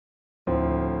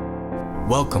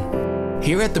Welcome.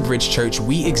 Here at the Bridge Church,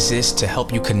 we exist to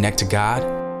help you connect to God,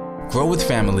 grow with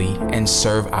family, and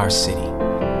serve our city.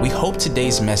 We hope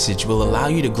today's message will allow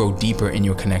you to grow deeper in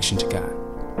your connection to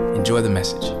God. Enjoy the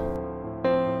message.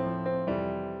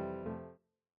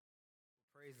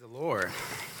 Praise the Lord.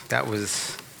 That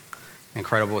was an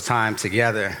incredible time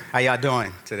together. How y'all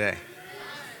doing today?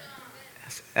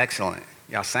 That's excellent.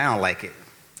 Y'all sound like it.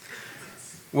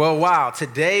 Well, wow.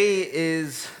 Today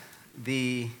is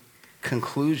the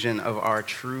conclusion of our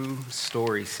True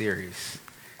Story series.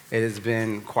 It has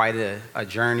been quite a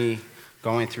journey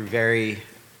going through very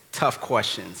tough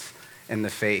questions in the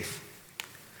faith.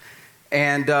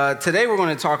 And today we're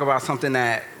going to talk about something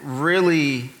that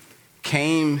really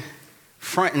came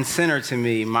front and center to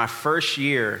me my first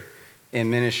year in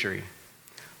ministry.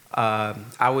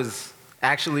 I was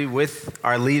actually with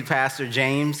our lead pastor,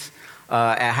 James,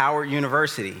 at Howard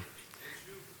University.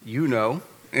 You know.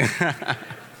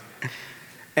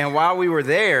 And while we were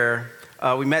there,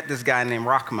 we met this guy named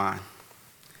Rahman.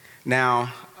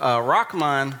 Now,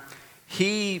 Rahman,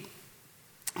 he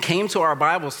came to our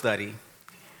Bible study.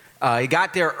 He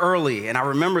got there early, and I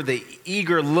remember the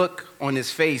eager look on his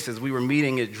face as we were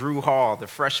meeting at Drew Hall, the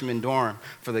freshman dorm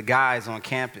for the guys on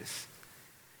campus.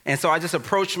 And so I just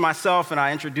approached myself, and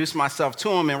I introduced myself to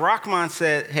him, and Rahman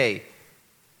said, "Hey,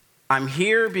 I'm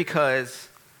here because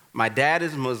my dad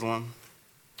is Muslim,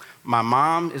 my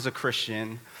mom is a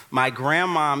Christian, my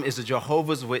grandmom is a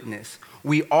Jehovah's Witness.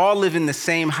 We all live in the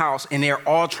same house, and they're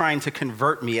all trying to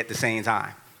convert me at the same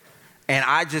time. And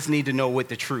I just need to know what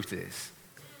the truth is."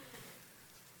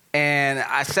 And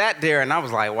I sat there, and I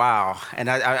was like, wow. And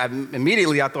I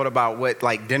immediately I thought about what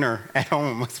like dinner at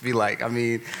home must be like. I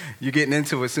mean, you're getting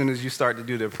into it as soon as you start to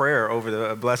do the prayer over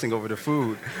the blessing over the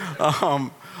food.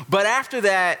 But after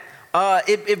that,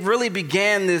 it really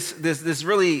began this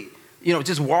really,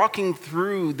 just walking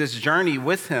through this journey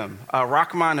with him.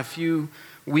 Rahman, a few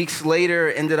weeks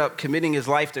later, ended up committing his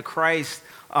life to Christ.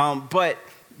 But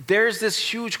there's this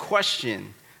huge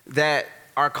question that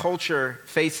our culture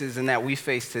faces and that we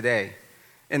face today.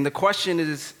 And the question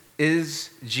is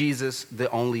Jesus the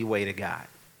only way to God?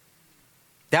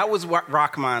 That was what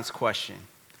Rahman's question.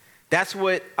 That's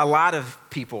what a lot of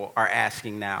people are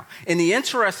asking now. And the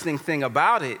interesting thing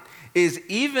about it is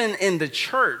even in the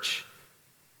church,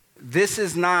 this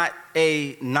is not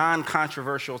a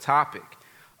non-controversial topic.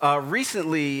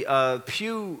 Recently,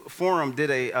 Pew Forum did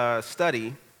a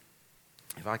study,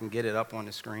 if I can get it up on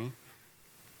the screen.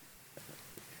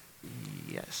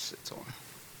 Yes, it's on.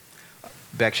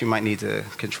 Bex, you might need to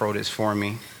control this for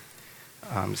me.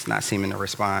 It's not seeming to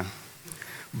respond.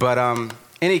 But in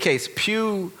any case,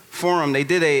 Pew Forum, they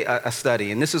did a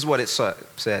study, and this is what it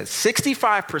says.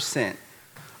 65%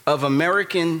 of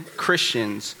American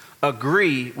Christians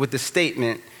agree with the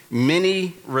statement,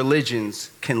 many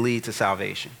religions can lead to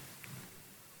salvation.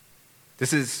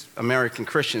 This is American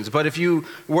Christians. But if you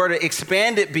were to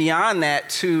expand it beyond that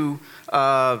to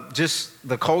just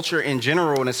the culture in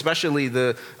general, and especially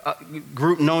the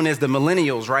group known as the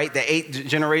millennials, right? The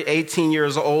 18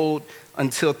 years old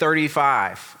until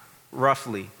 35,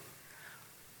 roughly.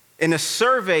 In a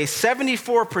survey,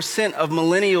 74% of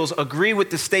millennials agree with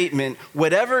the statement,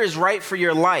 whatever is right for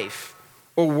your life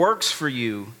or works for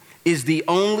you is the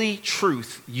only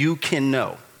truth you can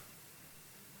know.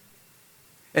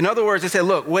 In other words, they said,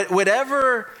 look,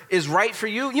 whatever is right for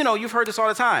you, you've heard this all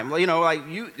the time.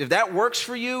 If that works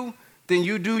for you, then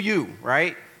you do you,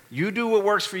 right? You do what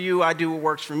works for you, I do what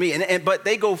works for me. But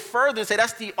they go further and say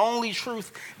that's the only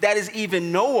truth that is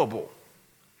even knowable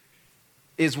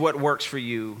is what works for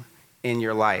you in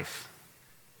your life.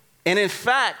 And in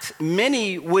fact,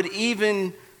 many would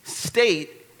even state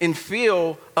and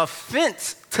feel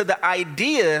offense to the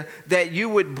idea that you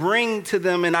would bring to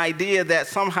them an idea that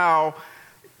somehow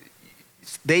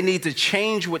they need to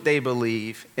change what they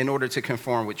believe in order to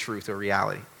conform with truth or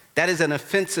reality. That is an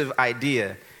offensive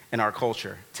idea in our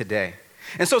culture today.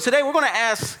 And so today we're going to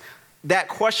ask that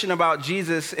question about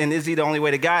Jesus and is he the only way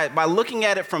to God by looking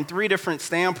at it from three different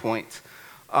standpoints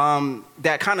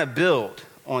that kind of build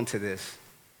onto this.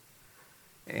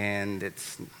 And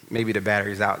it's maybe the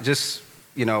battery's out. Just,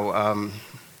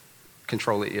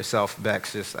 control it yourself,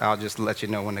 Bex. I'll just let you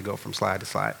know when to go from slide to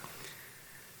slide.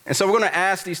 And so we're going to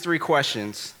ask these three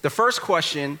questions. The first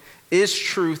question, is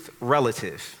truth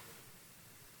relative?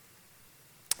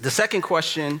 The second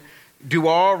question, do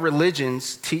all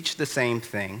religions teach the same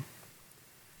thing?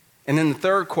 And then the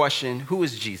third question, who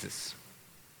is Jesus?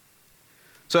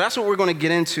 So that's what we're going to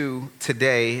get into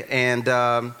today. And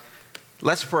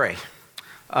let's pray.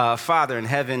 Father in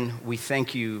heaven, we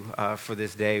thank you for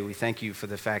this day. We thank you for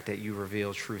the fact that you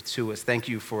reveal truth to us. Thank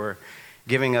you for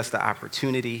giving us the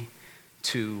opportunity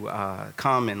to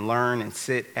come and learn and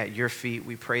sit at your feet.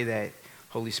 We pray that,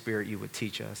 Holy Spirit, you would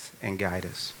teach us and guide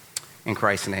us. In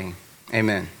Christ's name,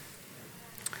 amen.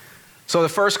 So the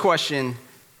first question,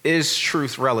 is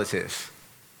truth relative?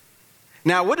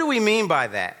 Now, what do we mean by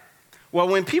that? Well,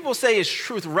 when people say is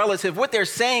truth relative, what they're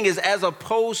saying is as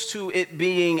opposed to it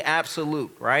being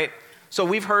absolute, right? So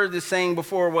we've heard this saying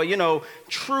before, well,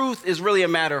 truth is really a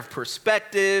matter of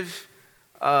perspective.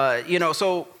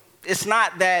 So it's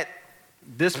not that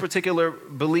this particular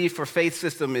belief or faith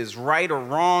system is right or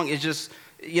wrong. It's just,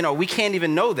 we can't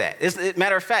even know that.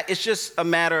 Matter of fact, it's just a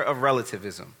matter of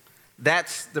relativism.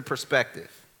 That's the perspective.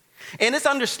 And it's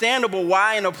understandable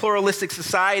why in a pluralistic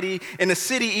society, in a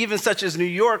city even such as New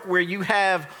York, where you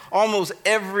have almost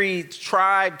every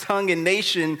tribe, tongue, and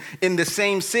nation in the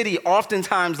same city,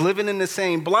 oftentimes living in the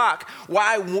same block,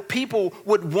 why people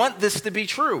would want this to be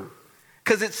true.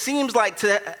 Because it seems like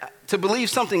to believe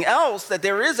something else, that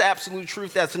there is absolute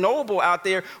truth that's knowable out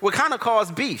there, would kind of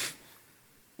cause beef,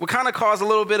 would kind of cause a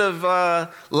little bit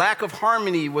of lack of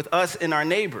harmony with us and our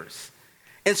neighbors.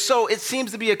 And so it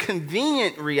seems to be a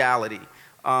convenient reality,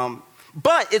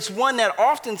 but it's one that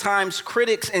oftentimes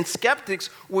critics and skeptics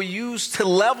will use to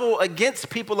level against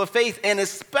people of faith, and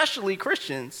especially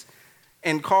Christians,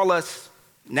 and call us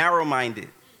narrow-minded,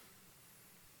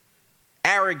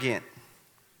 arrogant,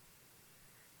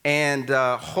 and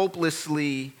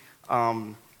hopelessly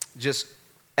just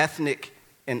ethnic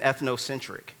and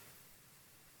ethnocentric.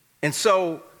 And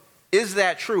so is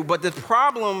that true? But the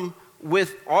problem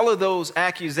with all of those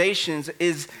accusations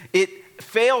is it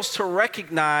fails to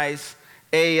recognize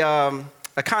a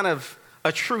kind of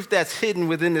a truth that's hidden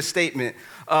within the statement.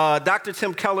 Dr.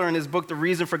 Tim Keller, in his book, The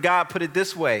Reason for God, put it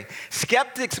this way: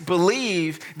 skeptics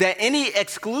believe that any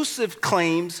exclusive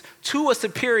claims to a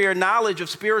superior knowledge of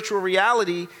spiritual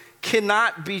reality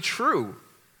cannot be true.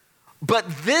 But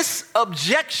this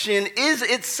objection is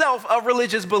itself a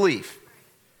religious belief.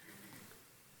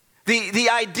 The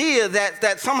idea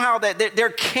that somehow that there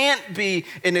can't be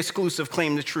an exclusive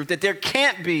claim to truth, that there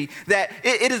can't be, that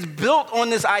it is built on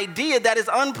this idea that is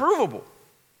unprovable.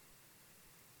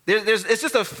 It's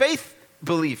just a faith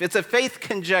belief. It's a faith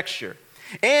conjecture.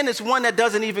 And it's one that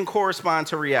doesn't even correspond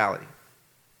to reality.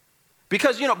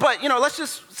 Because, let's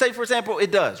just say, for example,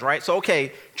 it does, right? So,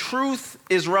 okay, truth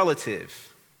is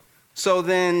relative. So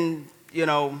then,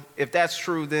 if that's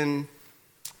true, then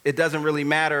it doesn't really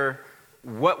matter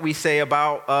what we say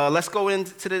about, let's go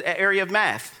into the area of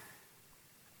math.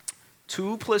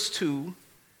 2 + 2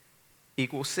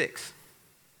 = 6.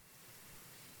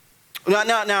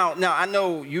 Now, I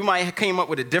know you might have came up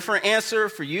with a different answer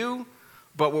for you,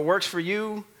 but what works for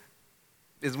you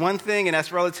is one thing, and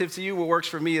that's relative to you. What works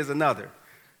for me is another.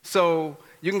 So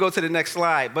you can go to the next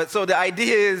slide. But so the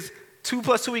idea is 2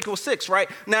 + 2 = 6, right?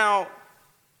 Now,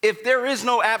 if there is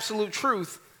no absolute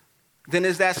truth, then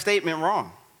is that statement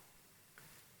wrong?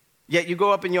 Yet you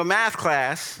go up in your math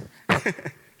class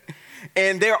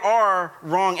and there are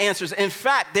wrong answers. In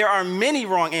fact, there are many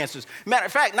wrong answers. Matter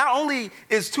of fact, not only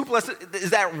is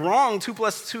that wrong, 2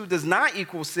 + 2 does not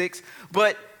equal 6,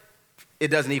 but it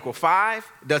doesn't equal 5,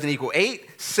 it doesn't equal 8,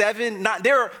 7.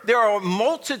 There are a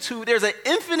multitude, there's an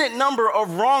infinite number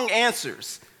of wrong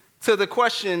answers to the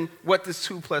question, what does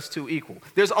 2 + 2 equal?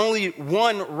 There's only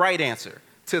one right answer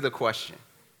to the question.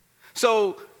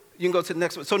 So you can go to the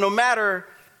next one. So no matter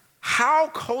how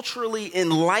culturally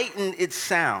enlightened it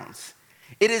sounds,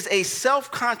 it is a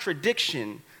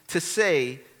self-contradiction to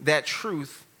say that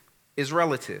truth is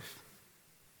relative.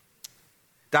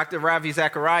 Dr. Ravi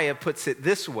Zachariah puts it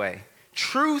this way: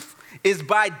 truth is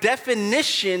by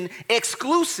definition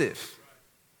exclusive.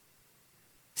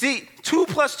 See, 2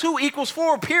 + 2 =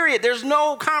 4, period. There's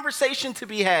no conversation to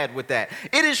be had with that.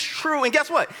 It is true, and guess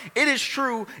what? It is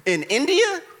true in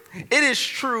India. It is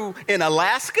true in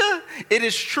Alaska. It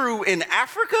is true in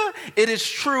Africa. It is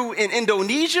true in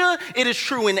Indonesia. It is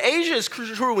true in Asia. It's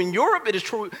true in Europe. It is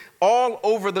true all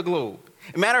over the globe.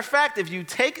 Matter of fact, if you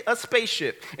take a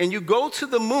spaceship and you go to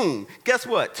the moon, guess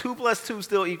what? 2 + 2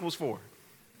 still equals 4.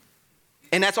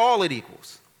 And that's all it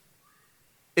equals.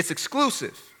 It's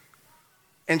exclusive.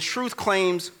 And truth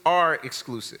claims are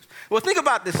exclusive. Well, think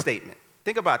about this statement.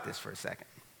 Think about this for a second.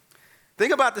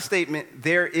 Think about the statement,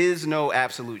 there is no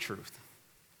absolute truth.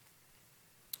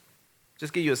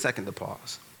 Just give you a second to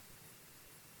pause.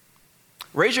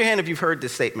 Raise your hand if you've heard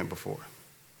this statement before.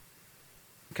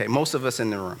 Okay, most of us in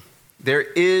the room. There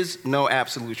is no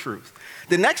absolute truth.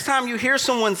 The next time you hear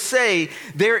someone say,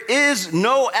 there is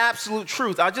no absolute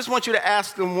truth, I just want you to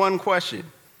ask them one question.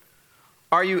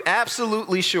 Are you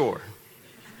absolutely sure?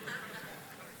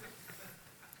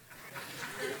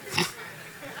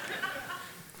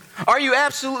 Are you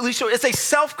absolutely sure? It's a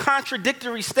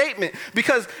self-contradictory statement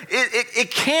because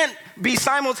it can't be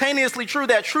simultaneously true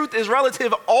that truth is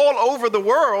relative all over the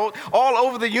world, all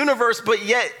over the universe, but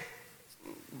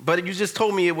you just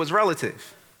told me it was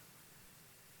relative.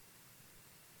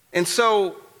 And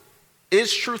so,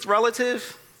 is truth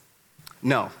relative?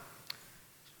 No.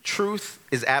 Truth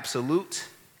is absolute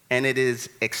and it is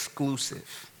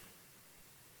exclusive.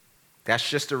 That's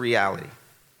just a reality.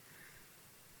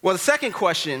 Well, the second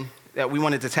question that we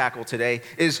wanted to tackle today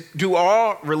is, do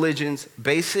all religions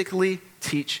basically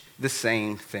teach the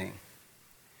same thing?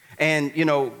 And,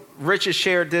 Rich has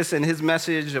shared this in his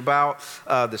message about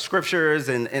the scriptures,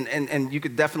 and you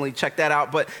could definitely check that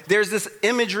out. But there's this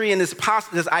imagery and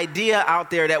this idea out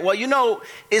there that,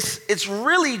 it's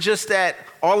really just that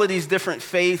all of these different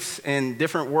faiths and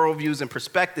different worldviews and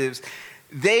perspectives,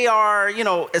 they are,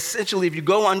 essentially, if you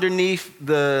go underneath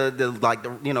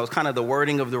it's kind of the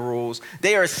wording of the rules,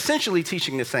 they are essentially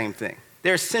teaching the same thing.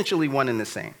 They're essentially one and the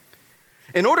same.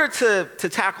 In order to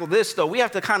tackle this, though, we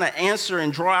have to kind of answer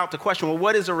and draw out the question, well,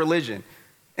 what is a religion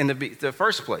in the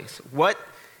first place? What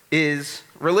is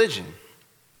religion?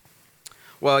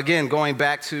 Well, again, going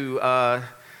back to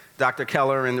Dr.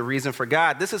 Keller and the Reason for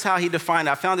God, this is how he defined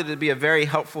it. I found it to be a very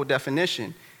helpful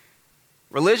definition.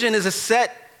 Religion is a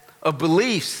set of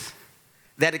beliefs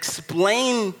that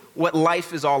explain what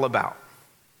life is all about,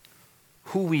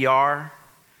 who we are,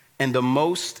 and the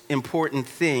most important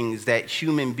things that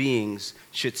human beings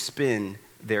should spend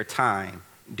their time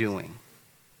doing.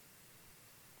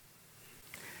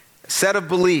 A set of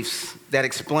beliefs that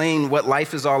explain what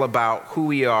life is all about, who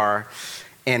we are,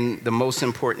 and the most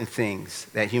important things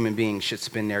that human beings should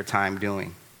spend their time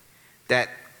doing.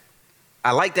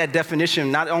 I like that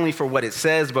definition not only for what it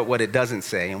says, but what it doesn't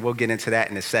say, and we'll get into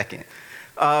that in a second.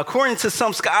 According to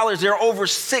some scholars, there are over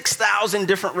 6,000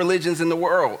 different religions in the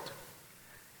world.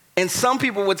 And some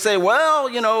people would say,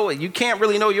 you can't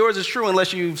really know yours is true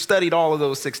unless you've studied all of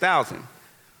those 6,000.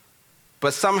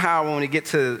 But somehow when we get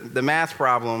to the math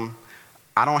problem,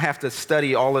 I don't have to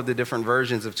study all of the different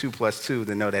versions of 2 + 2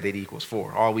 to know that it equals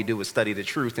 4. All we do is study the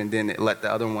truth and then let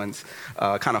the other ones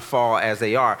kind of fall as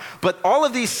they are. But all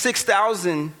of these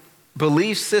 6,000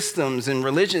 belief systems and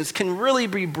religions can really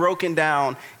be broken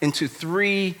down into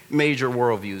 3 major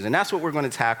worldviews. And that's what we're going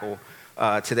to tackle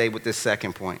today with this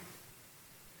second point.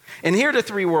 And here are the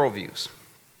 3 worldviews.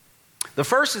 The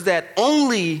first is that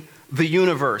only the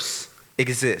universe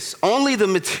exists. Only the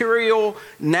material,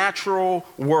 natural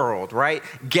world, right?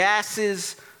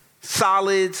 Gases,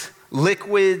 solids,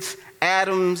 liquids,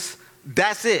 atoms,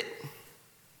 that's it.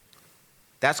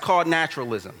 That's called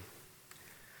naturalism.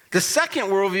 The second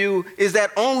worldview is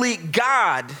that only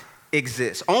God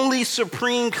exists. Only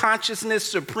supreme consciousness,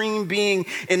 supreme being,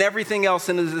 and everything else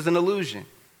is an illusion.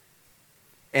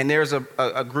 And there's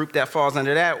a group that falls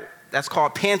under that. That's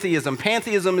called pantheism.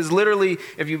 Pantheism is literally,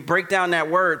 if you break down that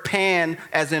word, pan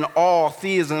as in all,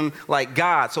 theism like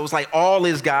God. So it's like all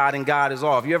is God and God is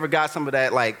all. Have you ever got some of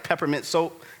that like peppermint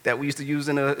soap that we used to use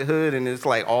in the hood, and it's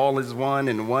like all is one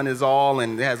and one is all,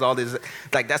 and it has all this,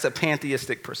 like that's a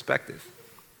pantheistic perspective.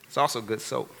 It's also good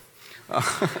soap.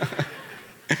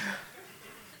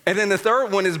 And then the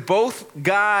third one is both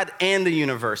God and the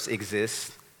universe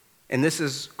exist, and this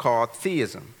is called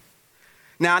theism.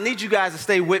 Now, I need you guys to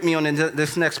stay with me on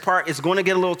this next part. It's going to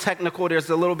get a little technical. There's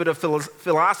a little bit of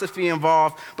philosophy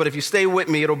involved, but if you stay with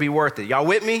me, it'll be worth it. Y'all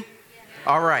with me? Yeah.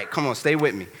 All right, come on, stay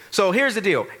with me. So here's the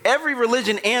deal. Every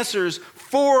religion answers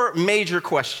 4 major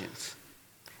questions.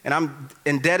 And I'm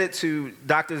indebted to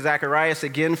Dr. Zacharias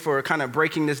again for kind of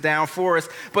breaking this down for us.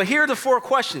 But here are the 4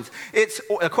 questions. It's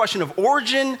a question of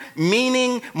origin,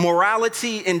 meaning,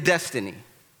 morality, and destiny.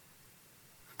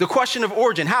 The question of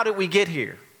origin, how did we get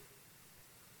here?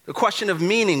 The question of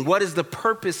meaning, what is the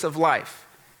purpose of life?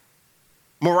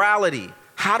 Morality,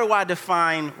 how do I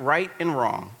define right and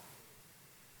wrong?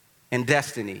 And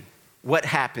destiny, what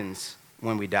happens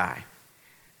when we die?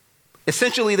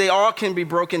 Essentially, they all can be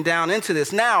broken down into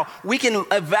this. Now, we can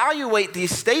evaluate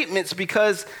these statements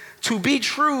because to be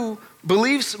true,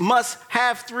 beliefs must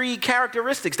have 3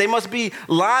 characteristics. They must be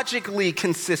logically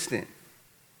consistent.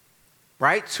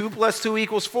 Right? 2 +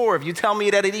 2 = 4. If you tell me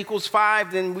that it equals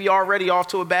 5, then we already off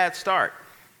to a bad start.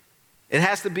 It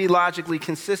has to be logically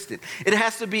consistent. It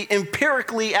has to be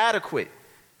empirically adequate,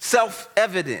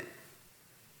 self-evident.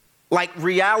 Like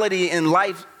reality in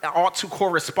life ought to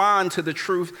correspond to the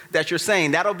truth that you're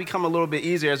saying. That'll become a little bit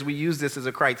easier as we use this as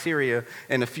a criteria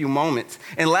in a few moments.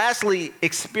 And lastly,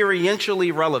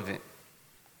 experientially relevant.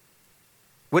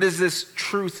 What is this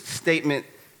truth statement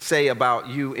say about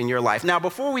you in your life. Now,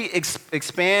 before we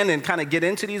expand and kind of get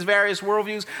into these various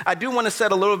worldviews, I do want to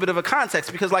set a little bit of a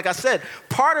context because, like I said,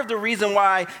 part of the reason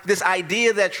why this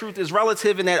idea that truth is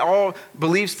relative and that all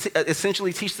beliefs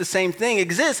essentially teach the same thing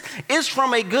exists is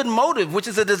from a good motive, which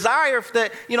is a desire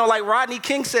that, like Rodney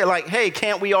King said, like, hey,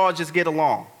 can't we all just get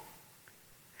along?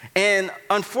 And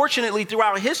unfortunately,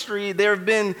 throughout history, there have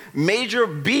been major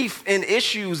beef and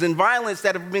issues and violence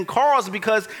that have been caused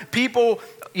because people,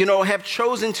 have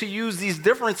chosen to use these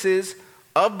differences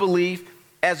of belief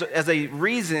as a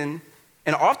reason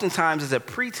and oftentimes as a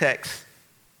pretext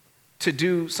to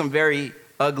do some very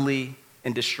ugly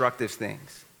and destructive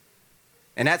things.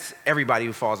 And that's everybody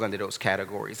who falls under those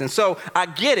categories. And so I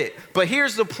get it, but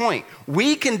here's the point.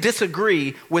 We can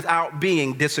disagree without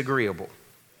being disagreeable.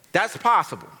 That's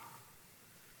possible.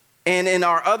 And in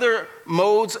our other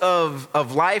modes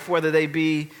of life, whether they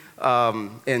be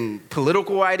in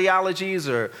political ideologies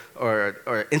or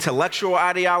intellectual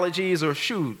ideologies, or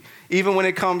even when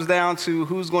it comes down to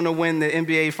who's going to win the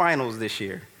NBA Finals this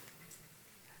year,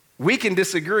 we can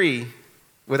disagree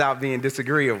without being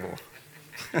disagreeable.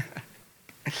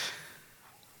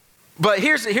 But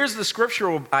here's the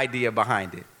scriptural idea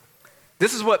behind it.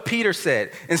 This is what Peter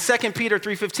said. In 2 Peter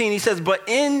 3:15, he says, "But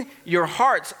in your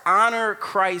hearts honor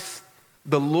Christ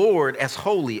the Lord as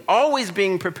holy, always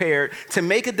being prepared to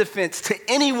make a defense to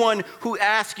anyone who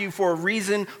asks you for a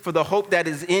reason for the hope that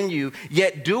is in you,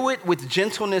 yet do it with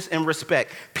gentleness and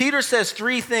respect." Peter says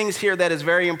three things here that is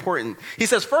very important. He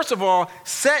says, first of all,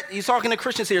 he's talking to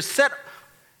Christians here, set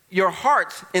your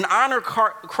hearts and honor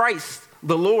Christ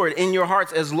the Lord in your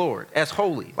hearts as Lord, as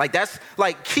holy. Like that's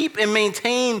like keep and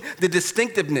maintain the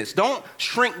distinctiveness. Don't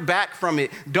shrink back from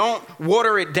it. Don't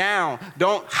water it down.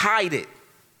 Don't hide it.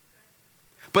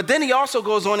 But then he also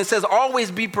goes on and says,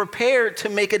 always be prepared to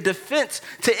make a defense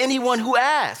to anyone who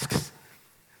asks.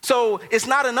 So it's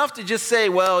not enough to just say,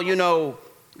 well,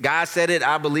 God said it,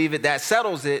 I believe it, that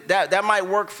settles it. That might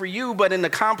work for you, but in the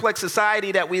complex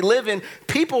society that we live in,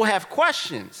 people have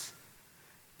questions.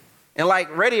 And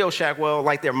like Radio Shack,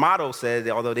 like their motto said,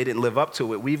 although they didn't live up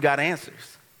to it, we've got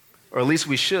answers, or at least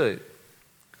we should.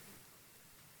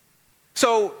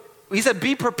 So he said,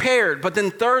 be prepared. But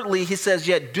then thirdly, he says,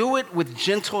 yet do it with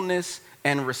gentleness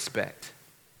and respect.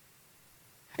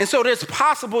 And so it's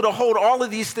possible to hold all of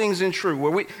these things in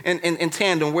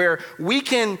tandem, where we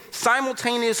can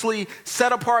simultaneously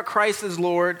set apart Christ as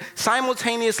Lord,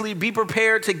 simultaneously be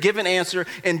prepared to give an answer,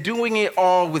 and doing it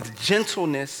all with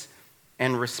gentleness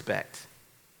and respect.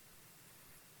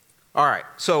 All right,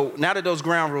 so now that those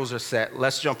ground rules are set,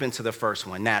 let's jump into the first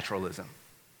one, naturalism.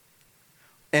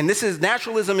 And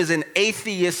naturalism is an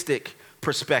atheistic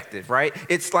perspective, right?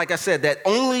 It's like I said, that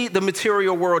only the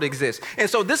material world exists. And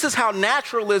so this is how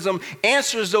naturalism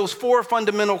answers those four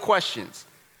fundamental questions.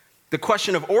 The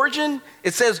question of origin,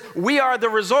 it says we are the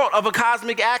result of a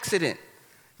cosmic accident.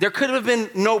 There could have been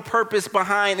no purpose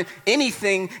behind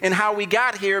anything in how we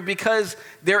got here because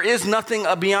there is nothing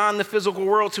beyond the physical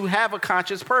world to have a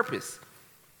conscious purpose.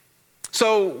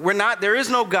 So there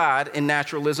is no God in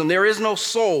naturalism. There is no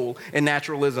soul in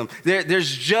naturalism.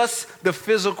 There's just the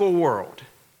physical world.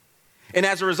 And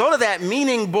as a result of that,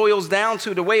 meaning boils down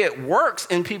to the way it works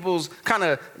in people's kind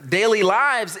of daily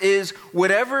lives is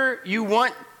whatever you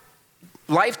want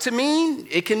life to mean,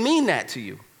 it can mean that to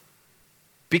you.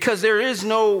 Because there is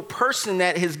no person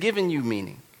that has given you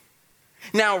meaning.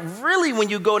 Now, really, when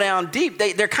you go down deep,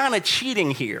 they're kind of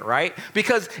cheating here, right?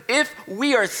 Because if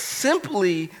we are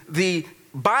simply the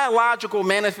biological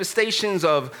manifestations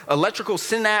of electrical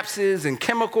synapses and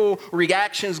chemical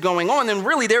reactions going on, then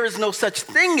really there is no such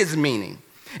thing as meaning.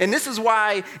 And this is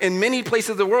why in many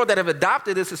places of the world that have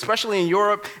adopted this, especially in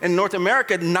Europe and North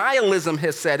America, nihilism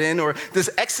has set in, or this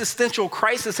existential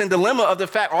crisis and dilemma of the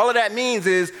fact all of that means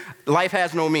is life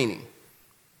has no meaning.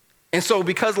 And so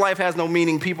because life has no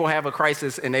meaning, people have a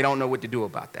crisis and they don't know what to do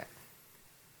about that.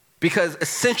 Because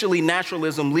essentially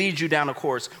naturalism leads you down a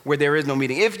course where there is no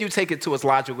meaning, if you take it to its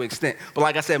logical extent. But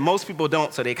like I said, most people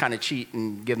don't, so they kind of cheat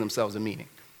and give themselves a meaning.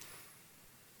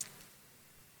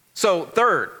 So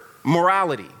third,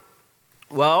 morality.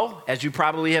 Well, as you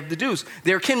probably have deduced,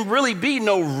 there can really be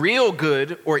no real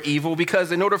good or evil,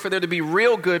 because in order for there to be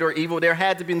real good or evil, there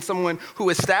had to be someone who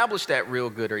established that real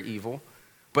good or evil.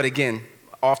 But again,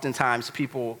 oftentimes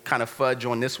people kind of fudge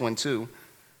on this one too.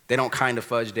 They don't kind of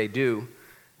fudge, they do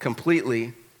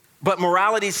completely. But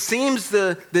morality seems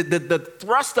the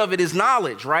thrust of it is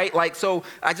knowledge, right? Like, so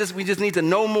we just need to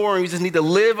know more, and we just need to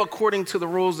live according to the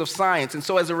rules of science. And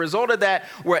so as a result of that,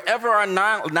 wherever our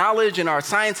knowledge and our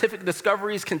scientific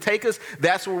discoveries can take us,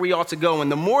 that's where we ought to go.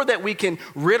 And the more that we can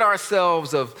rid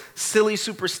ourselves of silly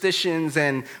superstitions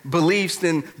and beliefs,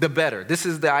 then the better. This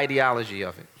is the ideology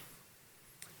of it.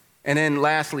 And then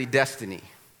lastly, destiny.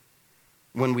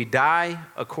 When we die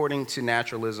according to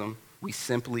naturalism, we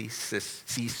simply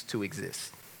cease to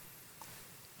exist.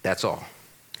 That's all.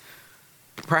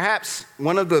 Perhaps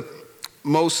one of the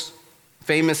most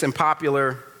famous and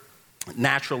popular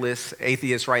naturalists,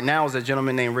 atheists right now is a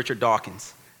gentleman named Richard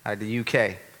Dawkins out of the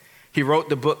UK. He wrote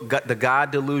the book, The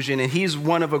God Delusion, and he's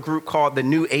one of a group called the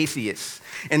New Atheists.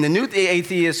 And the New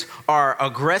Atheists are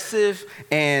aggressive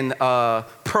and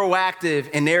proactive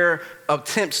in their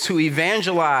attempts to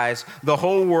evangelize the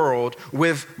whole world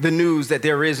with the news that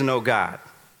there is no God.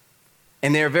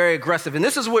 And they're very aggressive. And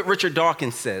this is what Richard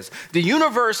Dawkins says. The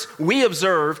universe we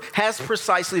observe has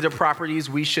precisely the properties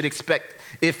we should expect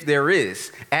if there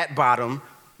is. At bottom,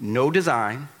 no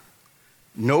design,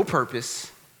 no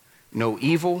purpose, no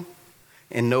evil,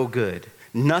 and no good.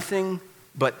 Nothing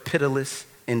but pitiless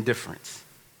indifference.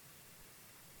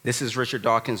 This is Richard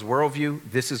Dawkins' worldview.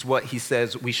 This is what he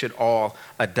says we should all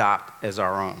adopt as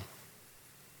our own.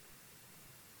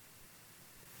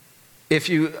 If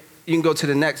you can go to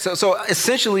the next. So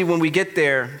essentially when we get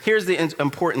there, here's the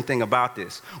important thing about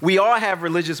this. We all have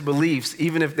religious beliefs,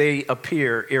 even if they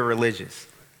appear irreligious.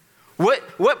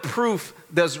 What proof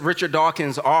does Richard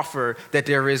Dawkins offer that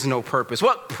there is no purpose?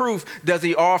 What proof does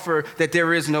he offer that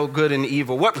there is no good and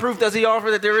evil? What proof does he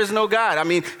offer that there is no God? I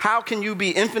mean, how can you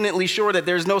be infinitely sure that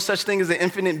there's no such thing as an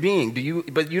infinite being?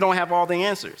 But you don't have all the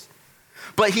answers.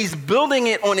 But he's building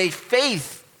it on a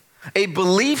faith, a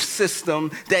belief system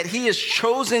that he has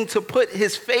chosen to put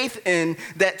his faith in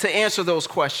that to answer those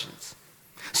questions.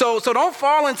 So don't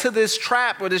fall into this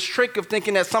trap or this trick of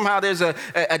thinking that somehow there's a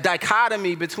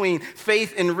dichotomy between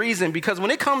faith and reason, because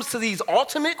when it comes to these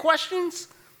ultimate questions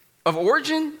of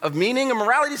origin, of meaning, and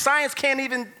morality, science can't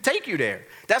even take you there.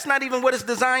 That's not even what it's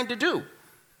designed to do.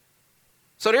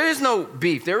 So there is no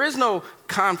beef. There is no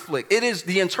conflict. It is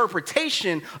the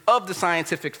interpretation of the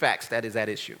scientific facts that is at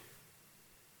issue.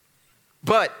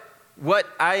 But what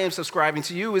I am subscribing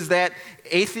to you is that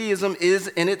atheism is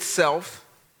in itself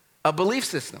a belief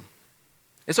system.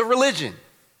 It's a religion.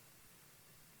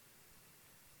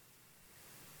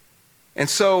 And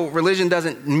so religion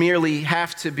doesn't merely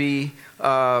have to be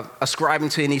ascribing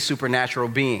to any supernatural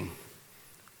being.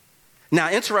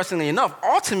 Now, interestingly enough,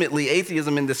 ultimately,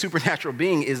 atheism in the supernatural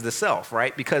being is the self,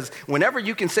 right? Because whenever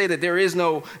you can say that there is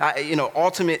no,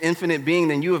 ultimate infinite being,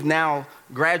 then you have now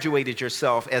graduated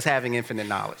yourself as having infinite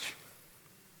knowledge.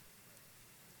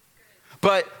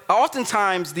 But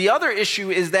oftentimes, the other issue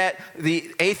is that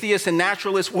the atheists and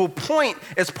naturalists will point,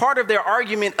 as part of their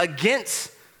argument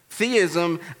against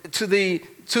theism, to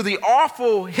the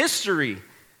awful history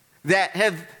that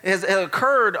has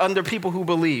occurred under people who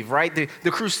believe, right?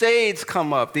 The Crusades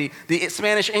come up, the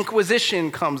Spanish Inquisition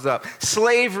comes up,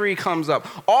 slavery comes up,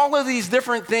 all of these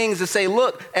different things to say,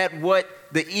 look at what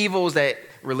the evils that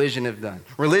religion have done.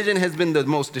 Religion has been the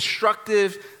most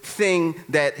destructive thing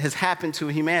that has happened to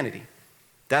humanity.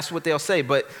 That's what they'll say.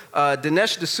 But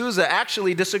Dinesh D'Souza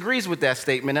actually disagrees with that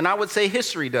statement, and I would say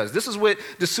history does. This is what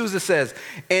D'Souza says.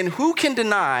 And who can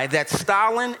deny that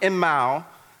Stalin and Mao,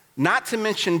 not to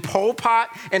mention Pol Pot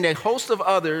and a host of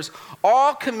others,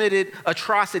 all committed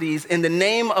atrocities in the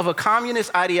name of a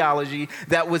communist ideology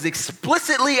that was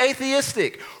explicitly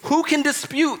atheistic? Who can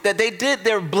dispute that they did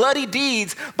their bloody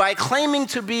deeds by claiming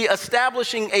to be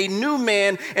establishing a new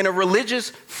man in a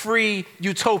religious-free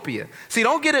utopia? See,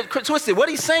 don't get it twisted. What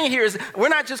he's saying here is we're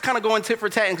not just kind of going tit for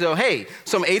tat and go, hey,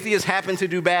 some atheists happen to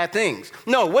do bad things.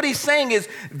 No, what he's saying is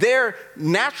their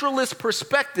naturalist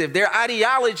perspective, their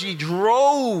ideology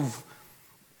drove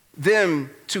them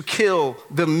to kill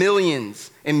the millions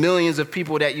and millions of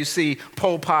people that you see.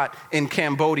 Pol Pot in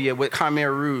Cambodia with Khmer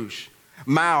Rouge,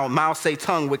 Mao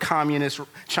Zedong with communist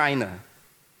China,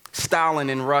 Stalin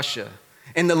in Russia.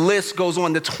 And the list goes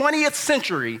on. The 20th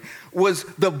century was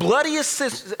the bloodiest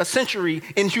century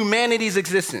in humanity's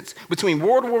existence, between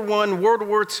World War I, World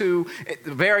War II,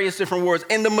 various different wars.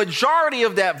 And the majority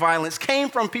of that violence came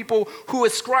from people who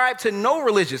ascribed to no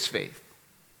religious faith.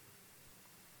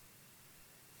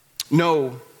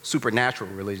 No supernatural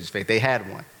religious faith. They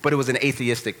had one, but it was an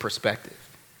atheistic perspective.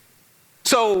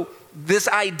 So this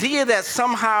idea that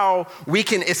somehow we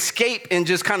can escape and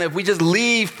just kind of, we just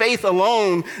leave faith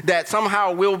alone, that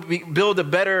somehow we'll build a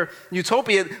better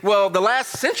utopia, well, the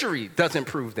last century doesn't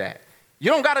prove that. You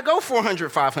don't got to go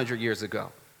 400, 500 years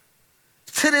ago.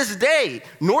 To this day,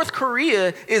 North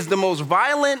Korea is the most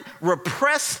violent,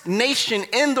 repressed nation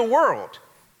in the world.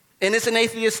 And it's an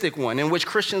atheistic one in which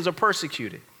Christians are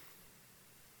persecuted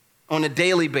on a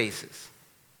daily basis.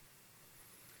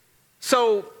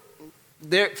 So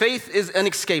their faith is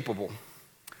inescapable.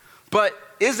 But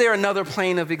is there another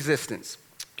plane of existence?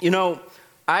 You know,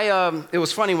 it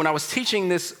was funny when I was teaching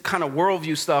this kind of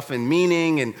worldview stuff and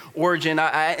meaning and origin,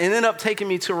 I ended up taking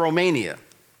me to Romania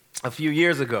a few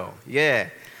years ago. Yeah.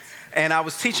 And I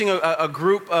was teaching a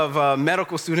group of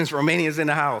medical students. Romanians in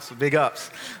the house, big ups.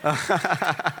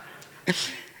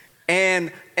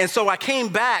 and so I came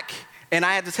back, and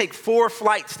I had to take 4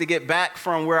 flights to get back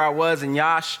from where I was in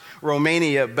Iași,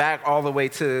 Romania, back all the way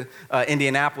to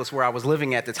Indianapolis, where I was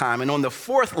living at the time. And on the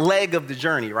 4th leg of the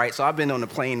journey, right? So I've been on the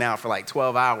plane now for like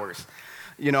 12 hours.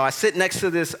 You know, I sit next to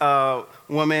this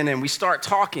woman, and we start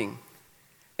talking.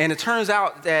 And it turns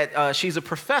out that she's a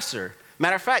professor.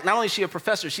 Matter of fact, not only is she a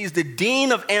professor, she's the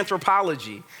dean of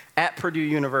anthropology at Purdue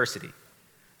University.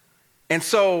 And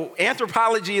so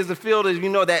anthropology is the field, as you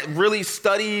know, that really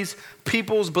studies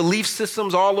people's belief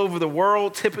systems all over the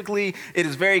world. Typically, it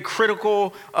is very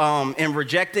critical in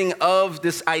rejecting of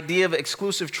this idea of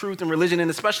exclusive truth in religion, and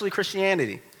especially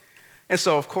Christianity. And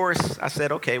so, of course, I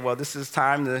said, okay, well, this is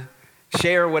time to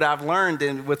share what I've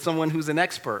learned with someone who's an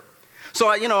expert. So,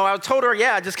 I told her,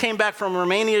 I just came back from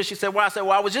Romania. She said, well, I said,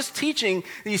 well, I was just teaching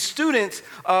these students,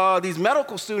 these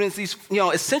medical students,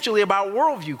 essentially about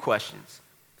worldview questions.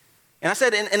 And I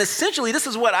said, and essentially, this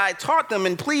is what I taught them,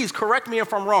 and please correct me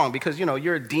if I'm wrong, because,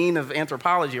 you're a dean of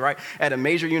anthropology, right, at a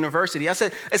major university. I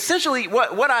said, essentially,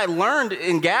 what I learned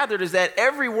and gathered is that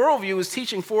every worldview is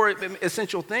teaching 4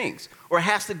 essential things, or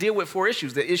has to deal with 4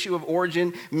 issues: the issue of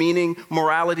origin, meaning,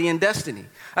 morality, and destiny.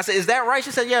 I said, is that right?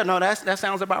 She said, yeah, no, that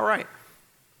sounds about right.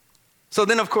 So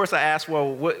then, of course, I asked,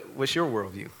 well, what's your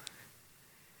worldview?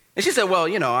 And she said, well,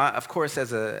 of course,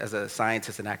 as a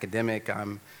scientist and academic,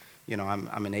 I'm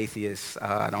an atheist.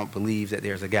 I don't believe that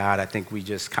there's a God. I think we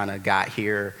just kind of got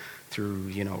here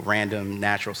through, random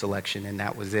natural selection, and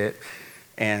that was it.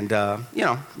 And,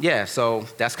 so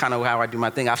that's kind of how I do my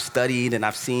thing. I've studied and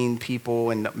I've seen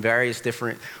people in various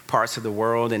different parts of the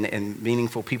world and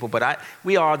meaningful people, but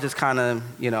we all just kind of,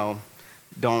 I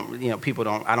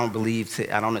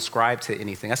don't ascribe to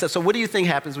anything. I said, so what do you think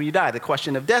happens when you die? The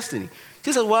question of destiny.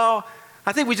 She said, well,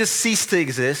 I think we just cease to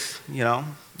exist,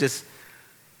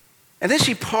 And then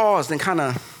she paused and kind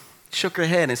of shook her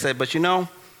head and said, but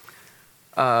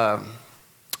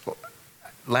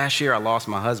last year I lost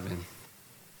my husband.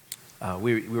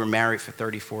 We were married for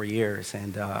 34 years,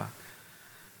 and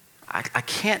I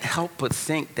can't help but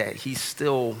think that he's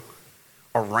still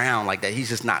around, like that he's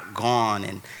just not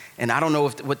gone. And I don't know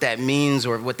what that means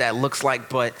or what that looks like,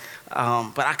 but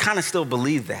I kind of still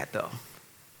believe that, though.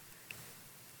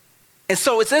 And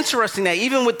so it's interesting that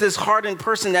even with this hardened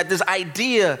person, that this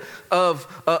idea of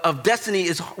destiny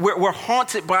we're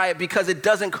haunted by it because it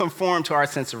doesn't conform to our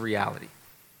sense of reality.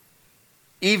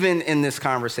 Even in this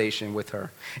conversation with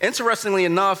her. Interestingly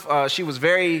enough, she was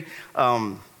very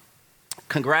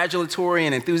congratulatory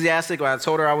and enthusiastic when I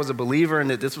told her I was a believer and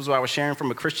that this was what I was sharing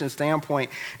from a Christian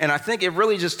standpoint. And I think it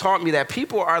really just taught me that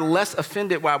people are less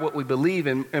offended by what we believe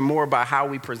and more by how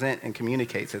we present and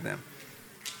communicate to them.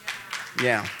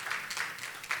 Yeah.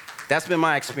 That's been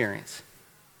my experience.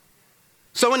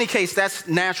 So in any case, that's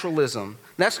naturalism.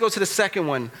 Let's go to the second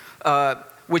one,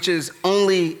 which is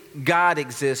only God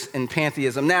exists in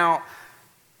pantheism. Now,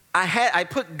 I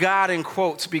put God in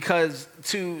quotes because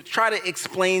to try to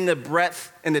explain the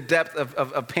breadth and the depth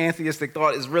of pantheistic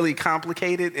thought is really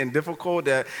complicated and difficult.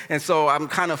 And so I'm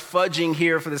kind of fudging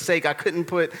here for the sake. I couldn't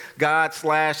put God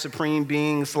 / supreme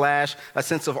being / a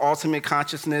sense of ultimate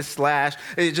consciousness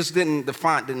 / it just didn't, the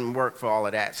font didn't work for all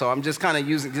of that. So I'm just kind of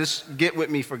just get with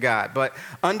me for God. But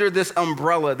under this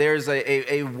umbrella, there's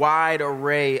a wide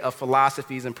array of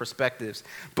philosophies and perspectives.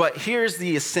 But here's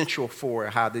the essential for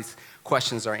how these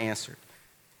questions are answered.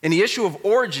 In the issue of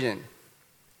origin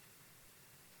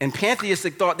and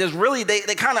pantheistic thought, there's really, they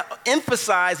kind of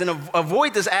emphasize and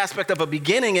avoid this aspect of a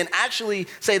beginning and actually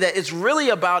say that it's really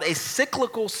about a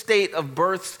cyclical state of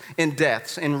births and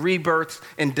deaths and rebirths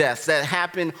and deaths that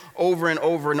happen over and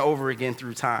over and over again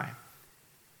through time.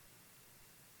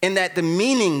 And that the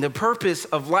meaning, the purpose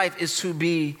of life is to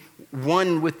be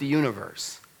one with the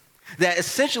universe. That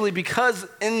essentially, because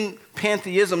in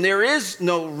pantheism, there is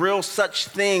no real such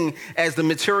thing as the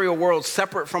material world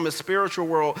separate from a spiritual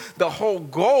world. The whole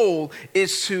goal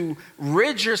is to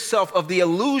rid yourself of the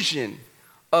illusion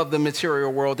of the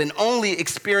material world and only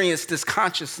experience this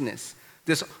consciousness,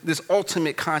 this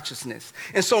ultimate consciousness.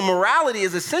 And so morality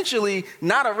is essentially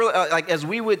not a real, like as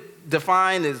we would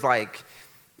define as like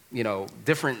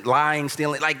different lying,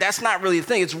 stealing. Like, that's not really the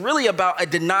thing. It's really about a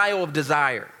denial of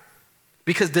desire,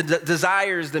 because the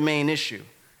desire is the main issue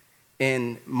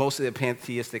in most of the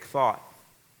pantheistic thought.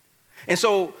 And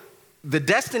so the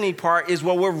destiny part is,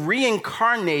 well, we're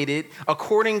reincarnated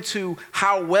according to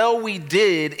how well we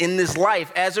did in this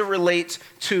life as it relates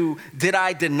to, did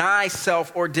I deny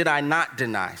self or did I not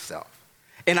deny self?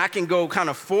 And I can go kind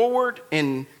of forward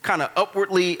and kind of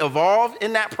upwardly evolve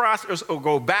in that process, or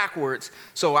go backwards.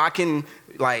 So I can,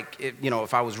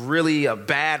 if I was really a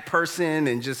bad person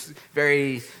and just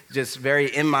very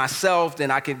in myself, then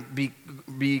I could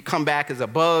come back as a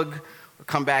bug, or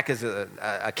come back as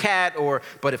a cat.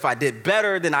 But if I did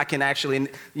better, then I can actually,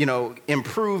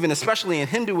 improve. And especially in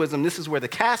Hinduism, this is where the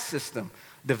caste system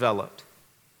developed.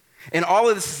 And all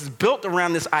of this is built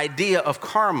around this idea of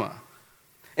karma.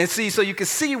 And so you can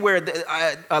see where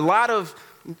a lot of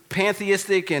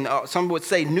pantheistic and some would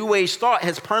say New Age thought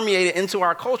has permeated into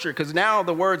our culture, because now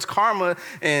the words karma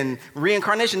and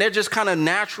reincarnation, they're just kind of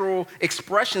natural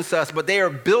expressions to us, but they are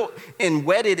built and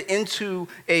wedded into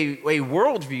a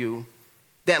worldview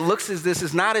that looks as this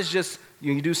is not as just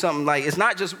you do something, like it's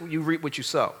not just you reap what you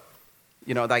sow.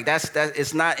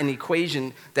 It's not an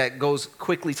equation that goes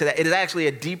quickly to that. It is actually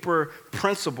a deeper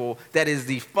principle that is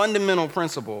the fundamental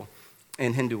principle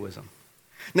in Hinduism.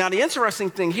 Now, the interesting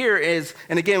thing here is,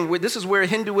 and again, this is where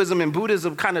Hinduism and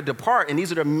Buddhism kind of depart, and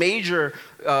these are the major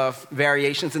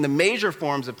variations and the major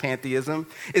forms of pantheism,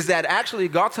 is that actually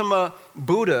Gautama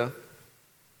Buddha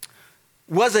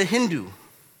was a Hindu.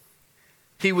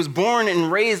 He was born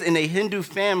and raised in a Hindu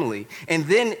family, and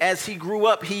then as he grew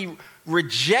up, he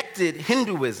rejected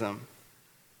Hinduism,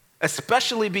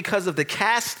 especially because of the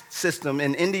caste system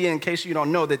in India. In case you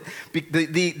don't know, that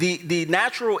the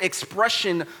natural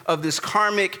expression of this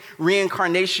karmic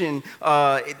reincarnation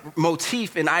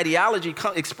motif and ideology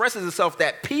expresses itself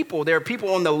that there are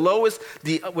people on the lowest,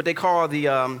 what they call the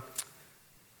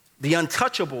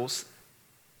untouchables,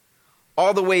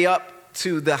 all the way up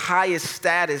to the highest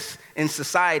status in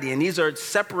society. And these are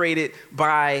separated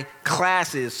by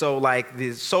classes. So like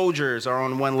the soldiers are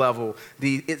on one level,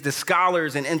 the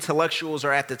scholars and intellectuals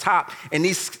are at the top. And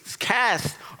these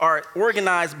castes are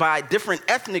organized by different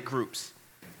ethnic groups.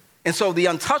 And so the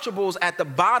untouchables at the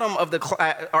bottom of the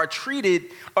class are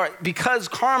treated, because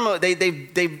karma,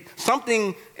 they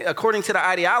something, according to the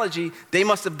ideology, they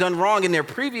must have done wrong in their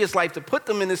previous life to put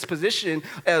them in this position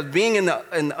of being in the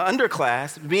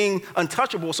underclass, being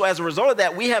untouchable. So as a result of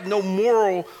that, we have no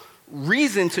moral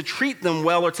reason to treat them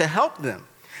well or to help them.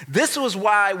 This was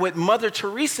why what Mother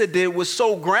Teresa did was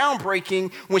so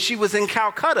groundbreaking when she was in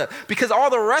Calcutta, because all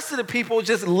the rest of the people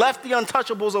just left the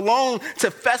untouchables alone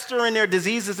to fester in their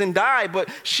diseases and die. But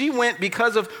she went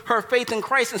because of her faith in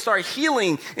Christ and started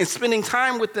healing and spending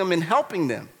time with them and helping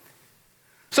them.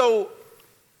 So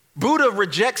Buddha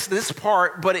rejects this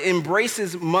part, but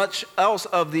embraces much else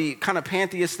of the kind of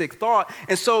pantheistic thought.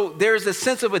 And so there's a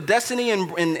sense of a destiny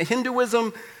in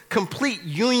Hinduism. Complete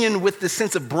union with the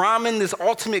sense of Brahman, this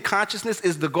ultimate consciousness,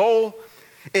 is the goal.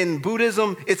 In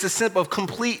Buddhism, it's a sense of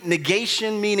complete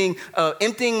negation, meaning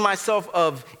emptying myself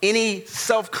of any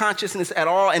self-consciousness at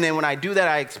all. And then when I do that,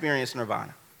 I experience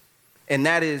nirvana. And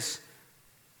that is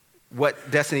what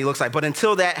destiny looks like. But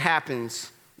until that happens,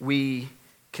 we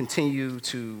continue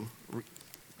to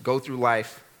go through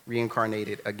life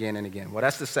reincarnated again and again. Well,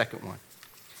 that's the second one.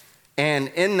 And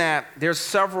in that, there's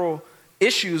several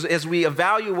issues as we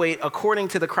evaluate according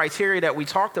to the criteria that we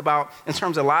talked about in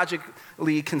terms of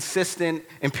logically consistent,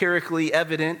 empirically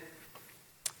evident,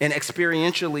 and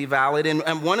experientially valid.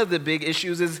 And one of the big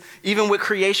issues is even with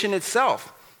creation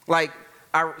itself. Like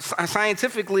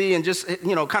scientifically and just,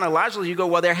 kind of logically, you go,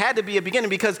 well, there had to be a beginning,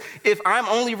 because if I'm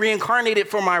only reincarnated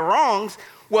for my wrongs,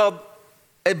 well,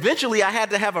 eventually I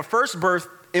had to have a first birth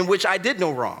in which I did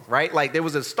no wrong, right? Like there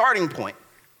was a starting point.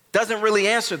 Doesn't really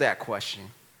answer that question.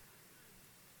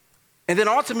 And then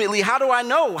ultimately, how do I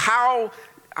know how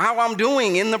I'm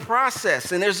doing in the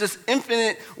process? And there's just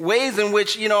infinite ways in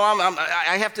which,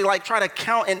 I have to try to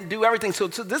count and do everything. So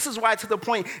this is why, to the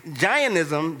point,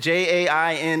 Jainism,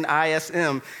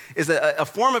 Jainism, is a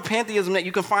form of pantheism that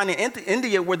you can find in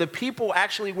India, where the people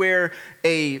actually wear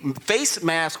a face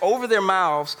mask over their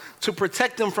mouths to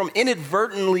protect them from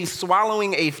inadvertently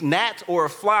swallowing a gnat or a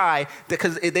fly,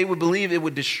 because they would believe it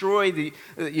would destroy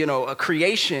a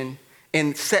creation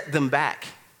and set them back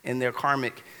in their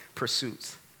karmic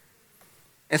pursuits.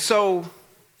 And so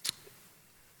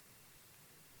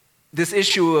this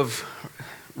issue of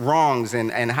wrongs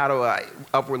and how do I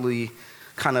upwardly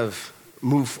kind of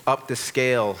move up the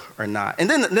scale or not. And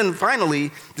then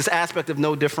finally, this aspect of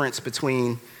no difference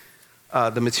between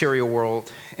the material world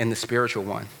and the spiritual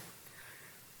one.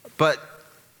 But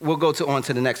we'll go on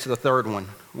to the third one,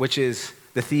 which is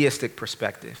the theistic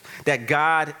perspective, that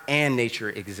God and nature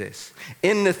exists.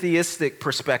 In the theistic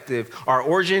perspective, our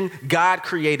origin, God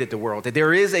created the world, that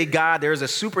there is a God, there is a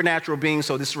supernatural being.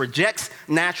 So this rejects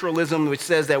naturalism, which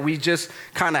says that we just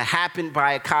kind of happened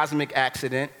by a cosmic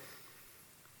accident,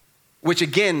 which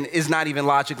again is not even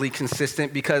logically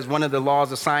consistent, because one of the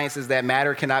laws of science is that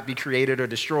matter cannot be created or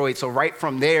destroyed. So right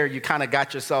from there, you kind of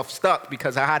got yourself stuck,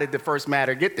 because how did the first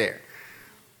matter get there?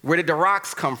 Where did the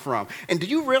rocks come from? And do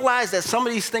you realize that some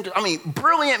of these thinkers,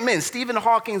 brilliant men, Stephen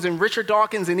Hawking and Richard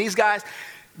Dawkins and these guys,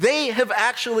 they have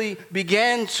actually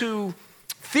began to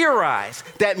theorize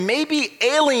that maybe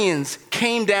aliens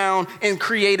came down and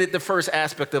created the first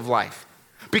aspect of life.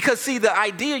 Because see, the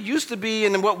idea used to be,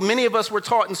 and what many of us were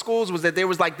taught in schools, was that there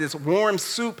was like this warm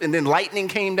soup, and then lightning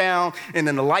came down, and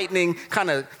then the lightning kind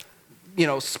of,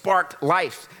 sparked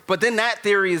life. But then that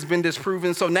theory has been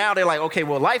disproven. So now they're like, okay,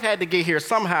 well, life had to get here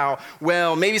somehow.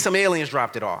 Well, maybe some aliens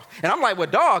dropped it off. And I'm like, well,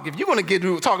 dog, if you're going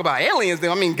to talk about aliens,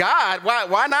 then God,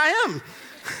 why not him?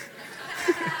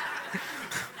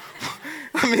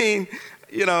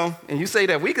 And you say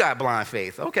that we got blind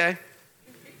faith. Okay.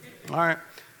 All right.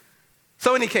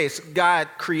 So in any case, God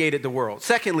created the world.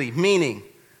 Secondly, meaning,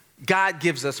 God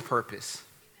gives us purpose.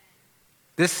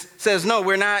 This says, no,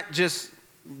 we're not just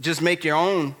make your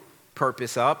own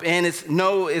purpose up. And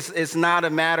it's not a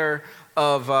matter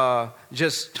of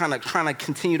just trying to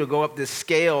continue to go up this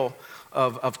scale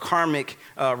of karmic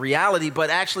reality,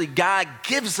 but actually God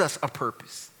gives us a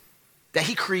purpose. That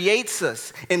he creates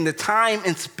us in the time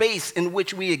and space in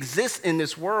which we exist in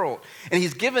this world. And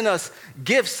he's given us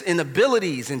gifts and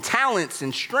abilities and talents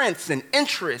and strengths and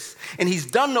interests. And he's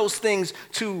done those things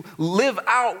to live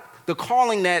out the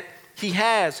calling that he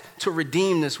has to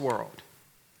redeem this world.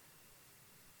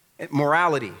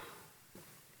 Morality.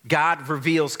 God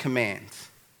reveals commands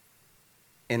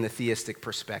in the theistic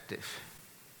perspective.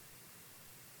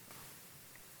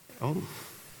 Oh.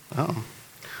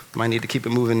 Might need to keep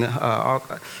it moving.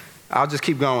 I'll just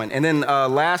keep going. And then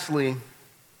lastly,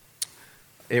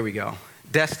 here we go.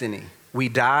 Destiny. We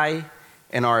die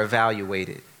and are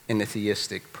evaluated in the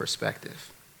theistic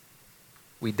perspective.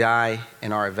 We die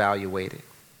and are evaluated.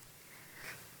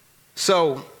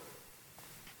 So,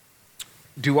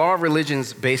 do all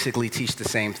religions basically teach the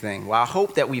same thing? Well, I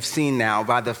hope that we've seen now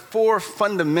by the 4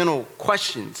 fundamental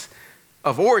questions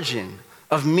of origin,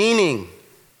 of meaning,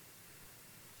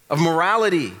 of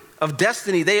morality, of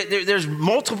destiny. There's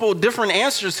multiple different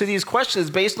answers to these questions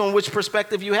based on which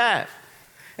perspective you have.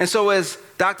 And so as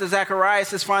Dr.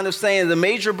 Zacharias is fond of saying, the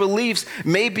major beliefs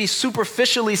may be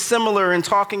superficially similar in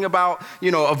talking about,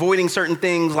 avoiding certain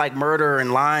things like murder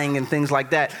and lying and things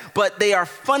like that, but they are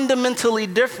fundamentally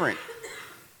different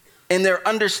in their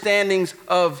understandings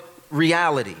of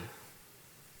reality.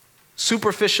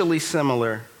 Superficially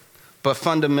similar, but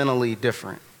fundamentally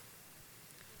different.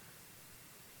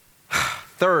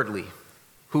 Thirdly,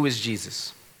 who is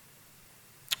Jesus?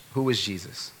 Who is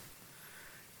Jesus?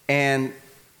 And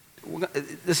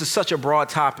this is such a broad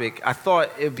topic. I thought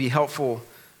it would be helpful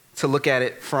to look at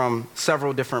it from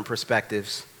several different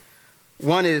perspectives.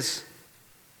 One is,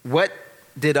 what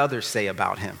did others say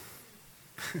about him?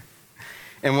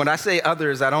 And when I say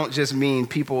others, I don't just mean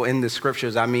people in the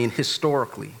scriptures, I mean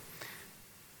historically.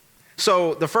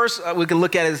 So the first we can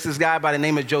look at is this guy by the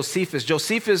name of Josephus.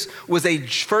 Josephus was a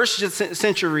first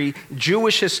century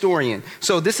Jewish historian.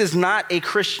 So this is not a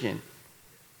Christian.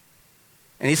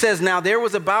 And he says, now there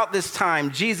was about this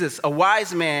time Jesus, a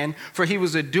wise man, for he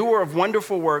was a doer of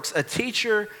wonderful works, a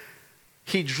teacher.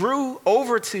 He drew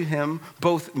over to him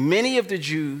both many of the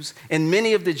Jews and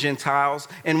many of the Gentiles.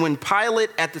 And when Pilate,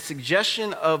 at the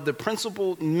suggestion of the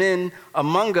principal men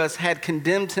among us, had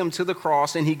condemned him to the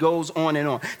cross, and he goes on and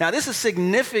on. Now, this is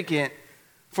significant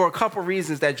for a couple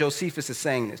reasons that Josephus is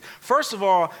saying this. First of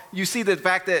all, you see the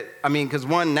fact that, because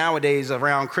nowadays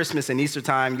around Christmas and Easter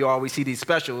time, you always see these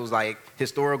specials like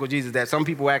historical Jesus that some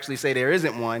people actually say there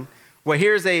isn't one. Well,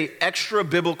 here's a extra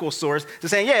biblical source to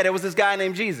saying, yeah, there was this guy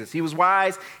named Jesus. He was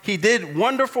wise. He did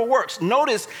wonderful works.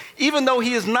 Notice, even though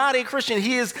he is not a Christian,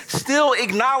 he is still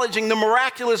acknowledging the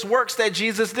miraculous works that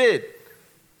Jesus did.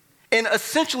 And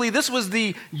essentially, this was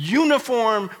the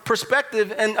uniform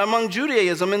perspective among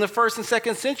Judaism in the 1st and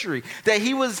 2nd century, that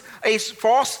he was a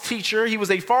false teacher, he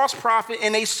was a false prophet,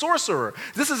 and a sorcerer.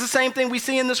 This is the same thing we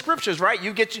see in the scriptures, right?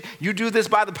 You do this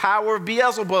by the power of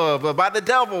Beelzebub, by the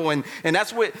devil, and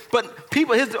that's what. But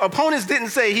his opponents didn't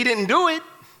say he didn't do it.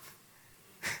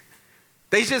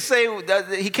 They just say that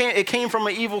it came from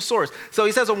an evil source. So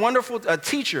he says a wonderful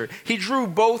teacher. He drew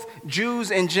both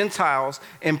Jews and Gentiles,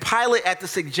 and Pilate, at the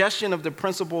suggestion of the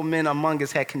principal men among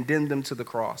us, had condemned them to the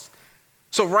cross.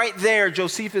 So right there,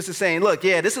 Josephus is saying, look,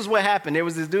 yeah, this is what happened. There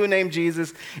was this dude named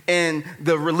Jesus, and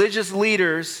the religious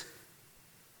leaders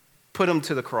put him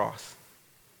to the cross.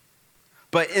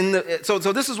 But so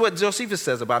this is what Josephus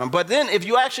says about him. But then if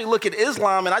you actually look at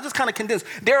Islam, and I just kind of condensed,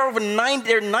 there are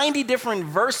 90 different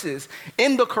verses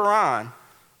in the Quran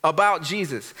about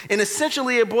Jesus. And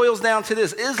essentially it boils down to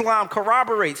this. Islam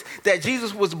corroborates that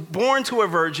Jesus was born to a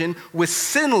virgin, was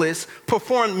sinless,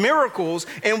 performed miracles,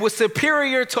 and was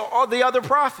superior to all the other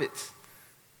prophets.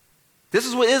 This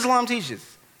is what Islam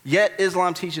teaches. Yet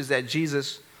Islam teaches that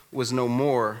Jesus was no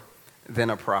more than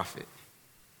a prophet.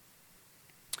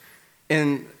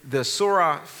 In the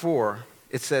Surah 4,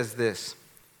 it says this.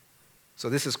 So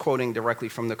this is quoting directly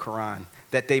from the Quran.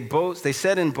 That they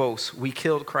said in boast, we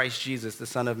killed Christ Jesus, the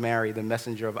son of Mary, the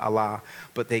messenger of Allah,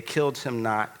 but they killed him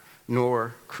not,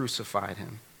 nor crucified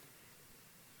him.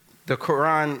 The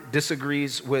Quran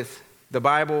disagrees with the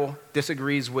Bible,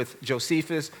 disagrees with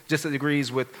Josephus,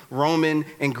 disagrees with Roman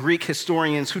and Greek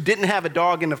historians who didn't have a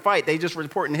dog in the fight. They just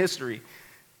report in history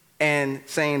and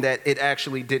saying that it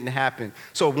actually didn't happen.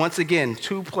 So once again,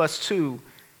 2 plus 2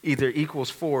 either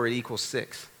equals 4 or it equals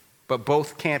 6. But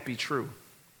both can't be true.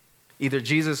 Either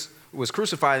Jesus was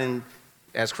crucified and,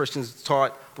 as Christians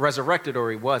taught, resurrected,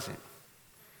 or he wasn't.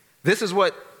 This is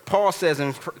what Paul says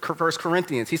in 1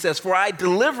 Corinthians. He says, for I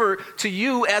deliver to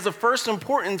you as of first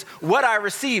importance what I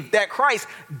received, that Christ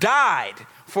died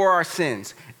for our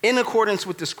sins in accordance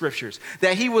with the scriptures,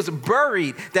 that he was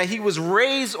buried, that he was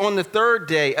raised on the third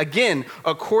day, again,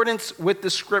 accordance with the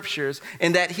scriptures,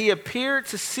 and that he appeared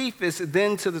to Cephas,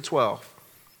 then to the 12.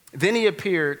 Then he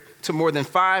appeared to more than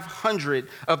 500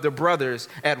 of the brothers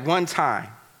at one time,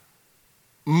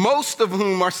 most of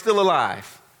whom are still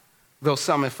alive, though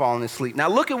some have fallen asleep. Now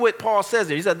look at what Paul says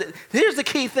there. He said, here's the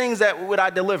key things that would I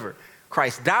deliver.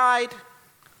 Christ died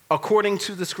according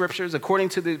to the scriptures, according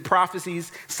to the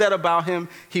prophecies said about him.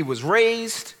 He was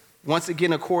raised, once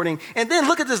again according. And then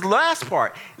look at this last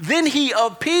part. Then he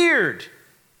appeared.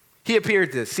 He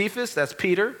appeared to Cephas, that's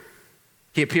Peter.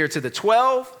 He appeared to the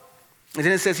 12. And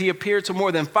then it says he appeared to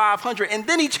more than 500. And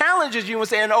then he challenges you and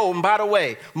saying, oh, and by the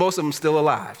way, most of them still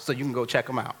alive. So you can go check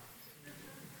them out.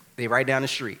 They right down the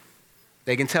street.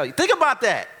 They can tell you. Think about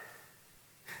that.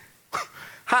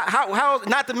 How,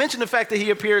 not to mention the fact that he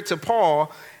appeared to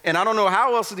Paul, and I don't know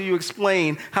how else do you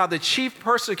explain how the chief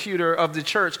persecutor of the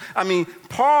church, I mean,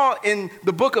 Paul in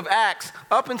the book of Acts,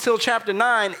 up until chapter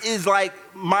 9, is like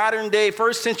modern day,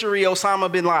 first century Osama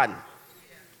bin Laden.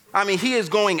 I mean, he is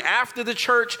going after the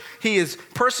church. He is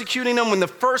persecuting them. When the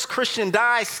first Christian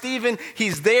dies, Stephen,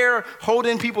 he's there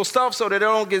holding people's stuff so that they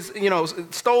don't get,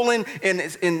 stolen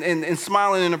and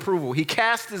smiling in approval. He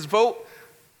cast his vote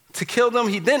to kill them.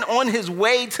 He then, on his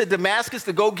way to Damascus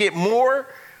to go get more,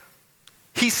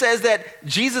 he says that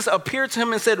Jesus appeared to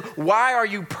him and said, why are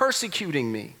you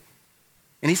persecuting me?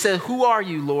 And he said, who are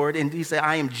you, Lord? And he said,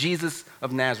 I am Jesus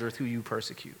of Nazareth, who you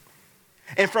persecute.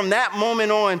 And from that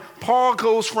moment on, Paul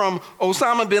goes from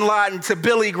Osama bin Laden to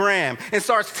Billy Graham and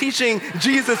starts teaching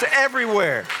Jesus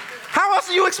everywhere. How else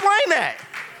do you explain that?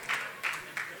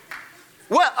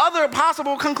 What other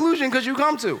possible conclusion could you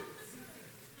come to?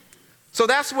 So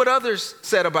that's what others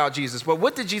said about Jesus. But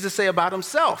what did Jesus say about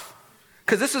himself?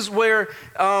 Because this is where,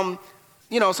 some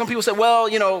people say, well,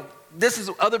 this is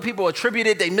other people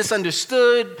attributed, they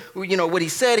misunderstood, what he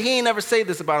said. He ain't never said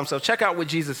this about himself. Check out what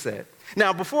Jesus said.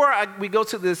 Now, before we go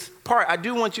to this part, I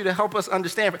do want you to help us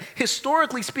understand.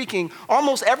 Historically speaking,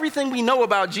 almost everything we know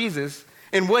about Jesus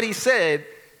and what he said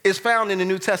is found in the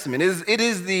New Testament. It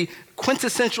is the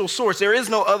quintessential source. There is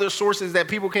no other sources that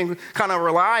people can kind of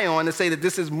rely on to say that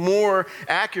this is more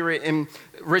accurate. And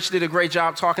Rich did a great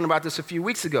job talking about this a few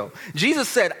weeks ago. Jesus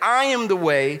said, I am the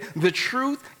way, the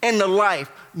truth, and the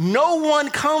life. No one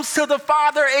comes to the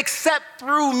Father except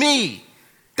through me.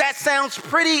 That sounds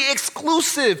pretty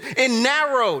exclusive and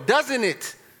narrow, doesn't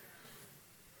it?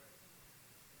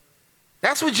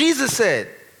 That's what Jesus said.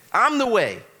 I'm the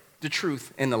way, the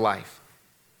truth, and the life.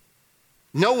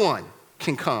 No one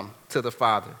can come to the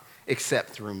Father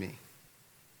except through me.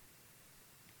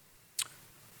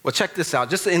 Well, check this out.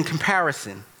 Just in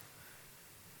comparison,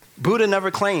 Buddha never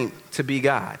claimed to be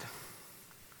God.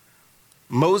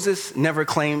 Moses never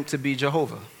claimed to be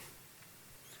Jehovah.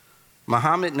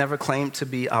 Muhammad never claimed to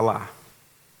be Allah.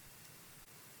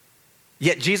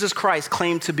 Yet Jesus Christ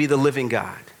claimed to be the living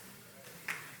God.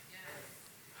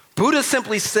 Buddha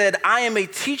simply said, I am a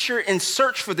teacher in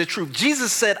search for the truth.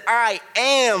 Jesus said, I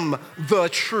am the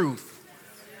truth.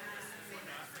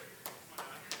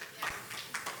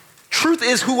 Truth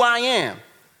is who I am.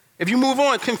 If you move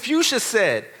on, Confucius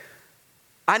said,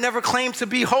 I never claimed to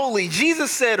be holy.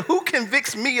 Jesus said, who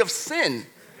convicts me of sin?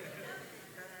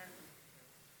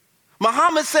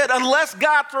 Muhammad said, unless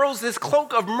God throws his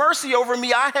cloak of mercy over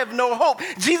me, I have no hope.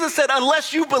 Jesus said,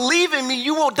 unless you believe in me,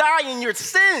 you will die in your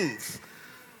sins.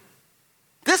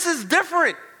 This is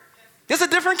different. This is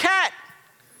a different cat.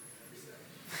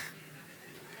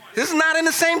 This is not in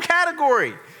the same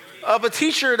category of a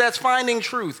teacher that's finding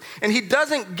truth. And he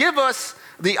doesn't give us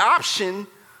the option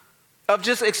of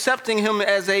just accepting him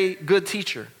as a good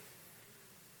teacher.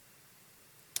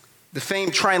 The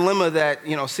famed trilemma that,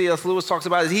 C.S. Lewis talks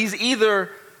about is he's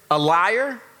either a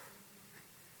liar,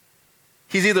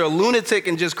 he's either a lunatic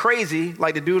and just crazy,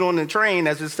 like the dude on the train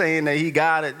that's just saying that he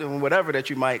got it and whatever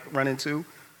that you might run into,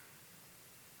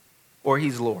 or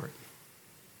he's Lord.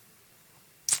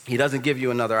 He doesn't give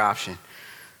you another option.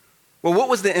 Well, what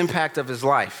was the impact of his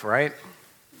life, right?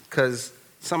 Because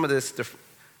some of this, the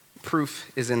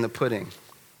proof is in the pudding.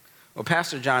 Well,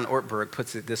 Pastor John Ortberg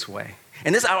puts it this way.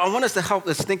 And this, I want us to help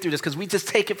us think through this because we just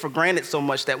take it for granted so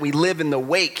much that we live in the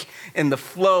wake and the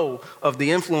flow of the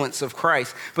influence of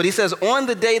Christ. But he says, on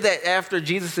the day that after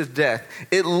Jesus' death,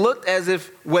 it looked as if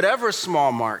whatever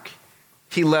small mark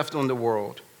he left on the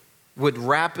world would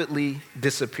rapidly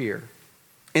disappear.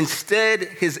 Instead,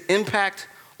 his impact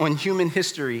on human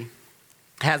history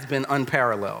has been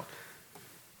unparalleled.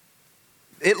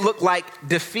 It looked like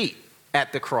defeat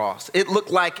at the cross. It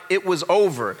looked like it was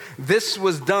over. This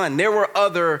was done. There were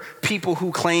other people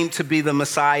who claimed to be the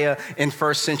Messiah in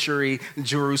first century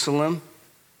Jerusalem.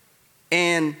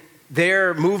 And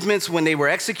their movements, when they were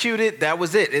executed, that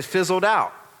was it. It fizzled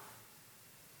out.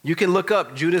 You can look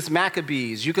up Judas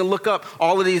Maccabees. You can look up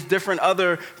all of these different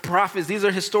other prophets. These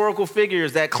are historical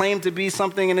figures that claimed to be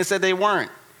something and they said they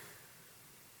weren't.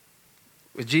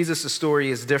 With Jesus, the story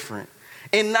is different.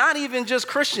 And not even just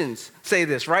Christians say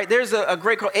this, right? There's a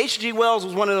great quote. H.G. Wells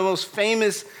was one of the most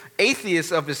famous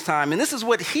atheists of his time. And this is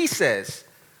what he says.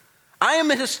 I am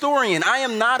a historian. I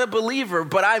am not a believer,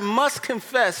 but I must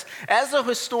confess as a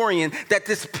historian that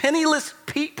this penniless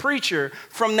preacher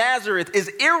from Nazareth is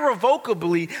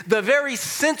irrevocably the very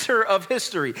center of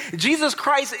history. Jesus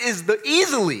Christ is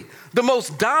easily the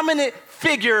most dominant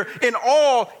figure in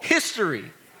all history.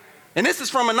 And this is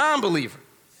from a non-believer.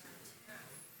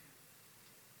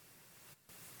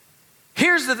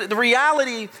 Here's the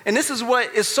reality, and this is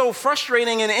what is so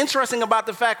frustrating and interesting about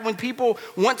the fact when people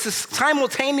want to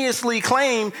simultaneously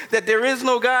claim that there is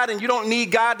no God and you don't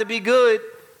need God to be good,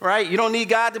 right? You don't need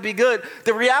God to be good.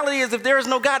 The reality is if there is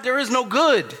no God, there is no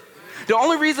good. The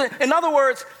only reason, in other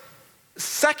words,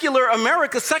 secular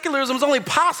America, secularism is only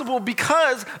possible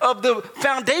because of the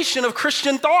foundation of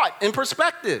Christian thought and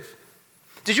perspective.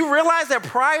 Did you realize that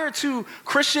prior to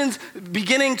Christians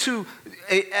beginning to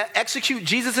execute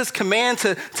Jesus' command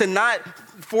to not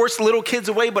force little kids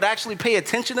away, but actually pay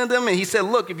attention to them? And he said,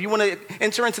 look, if you want to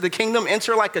enter into the kingdom,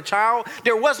 enter like a child.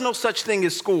 There was no such thing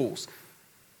as schools.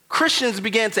 Christians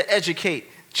began to educate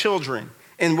children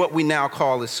in what we now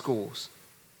call as schools.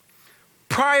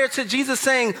 Prior to Jesus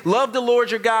saying, love the Lord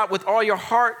your God with all your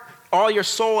heart, all your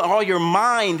soul, all your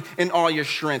mind, and all your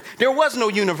strength, there was no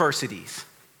universities.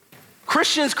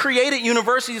 Christians created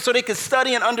universities so they could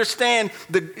study and understand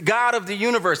the God of the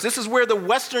universe. This is where the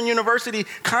Western university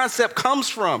concept comes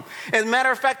from. As a matter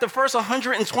of fact, the first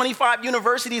 125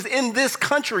 universities in this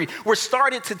country were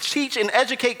started to teach and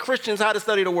educate Christians how to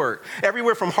study the word.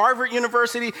 Everywhere from Harvard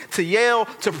University to Yale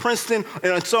to Princeton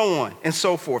and so on and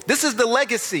so forth. This is the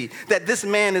legacy that this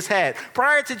man has had.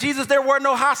 Prior to Jesus, there were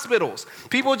no hospitals.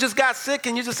 People just got sick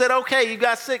and you just said, okay, you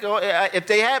got sick. If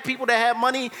they had people that had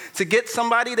money to get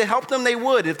somebody to help them, they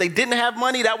would. If they didn't have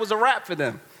money, that was a wrap for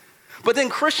them. But then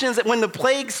Christians, when the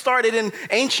plague started in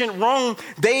ancient Rome,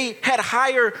 they had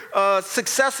higher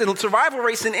success and survival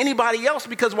rates than anybody else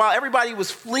because while everybody was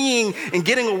fleeing and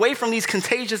getting away from these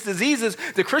contagious diseases,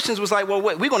 the Christians was like, well,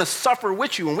 we're going to suffer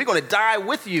with you and we're going to die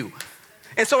with you.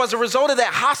 And so as a result of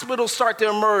that, hospitals start to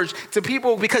emerge to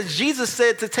people because Jesus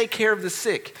said to take care of the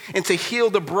sick and to heal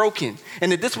the broken.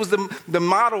 And that this was the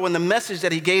model and the message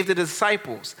that he gave the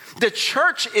disciples. The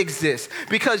church exists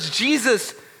because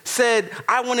Jesus said,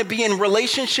 I want to be in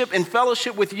relationship and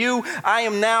fellowship with you. I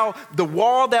am now the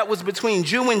wall that was between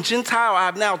Jew and Gentile. I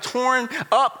have now torn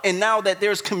up, and now that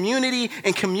there's community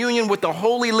and communion with the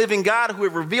holy living God who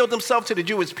had revealed himself to the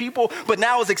Jewish people, but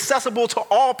now is accessible to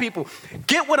all people.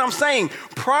 Get what I'm saying?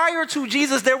 Prior to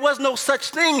Jesus, there was no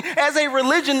such thing as a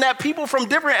religion that people from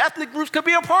different ethnic groups could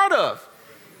be a part of.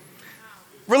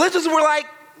 Religions were like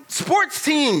sports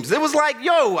teams. It was like,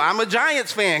 yo, I'm a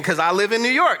Giants fan because I live in New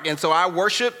York, and so I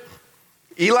worship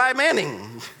Eli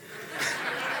Manning.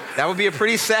 That would be a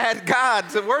pretty sad God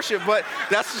to worship, but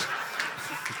that's...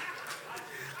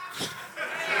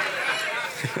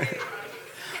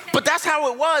 But that's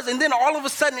how it was, and then all of a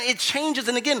sudden it changes,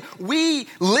 and again, we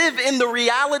live in the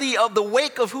reality of the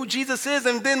wake of who Jesus is,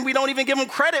 and then we don't even give him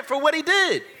credit for what he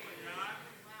did.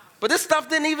 But this stuff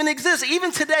didn't even exist.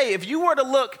 Even today, if you were to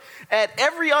look at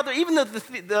every other, even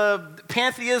the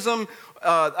pantheism,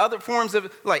 other forms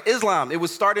of, like Islam, it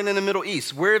was started in the Middle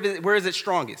East. Where is it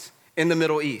strongest? In the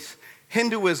Middle East.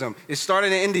 Hinduism is started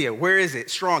in India. Where is it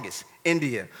strongest?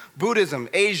 India. Buddhism,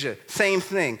 Asia, same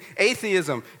thing.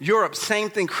 Atheism, Europe, same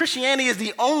thing. Christianity is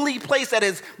the only place that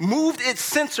has moved its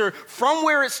center from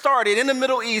where it started in the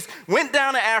Middle East, went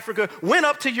down to Africa, went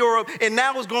up to Europe, and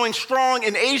now is going strong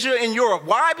in Asia and Europe.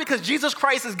 Why? Because Jesus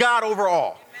Christ is God over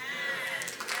all.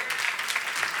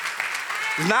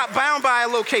 He's not bound by a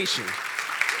location.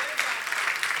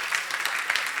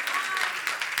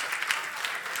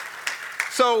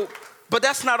 So, but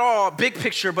that's not all, big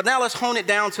picture, but now let's hone it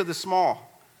down to the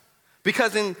small.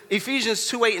 Because in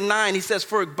Ephesians 2:8-9, he says,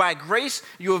 "For by grace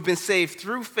you have been saved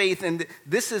through faith, and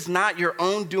this is not your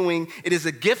own doing. It is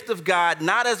a gift of God,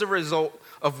 not as a result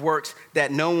of works,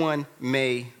 that no one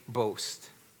may boast."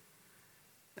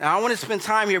 Now, I want to spend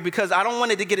time here because I don't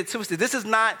want it to get it twisted. This is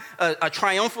not a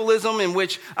triumphalism in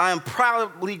which I am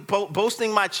proudly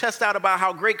boasting my chest out about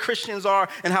how great Christians are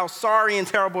and how sorry and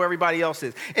terrible everybody else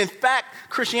is. In fact,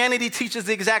 Christianity teaches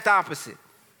the exact opposite.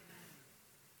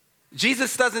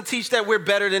 Jesus doesn't teach that we're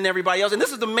better than everybody else. And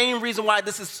this is the main reason why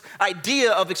this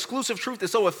idea of exclusive truth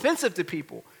is so offensive to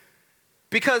people.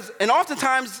 Because, and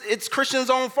oftentimes, it's Christians'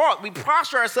 own fault. We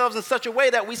posture ourselves in such a way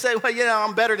that we say, well, yeah,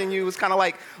 I'm better than you. It's kind of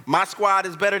like my squad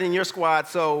is better than your squad,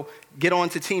 so get on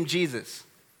to Team Jesus.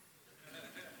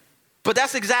 But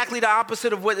that's exactly the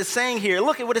opposite of what it's saying here.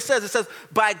 Look at what it says. It says,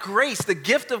 by grace, the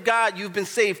gift of God, you've been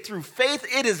saved through faith.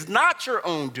 It is not your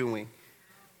own doing.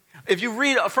 If you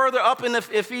read further up in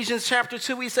Ephesians chapter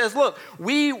 2, he says, look,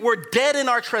 we were dead in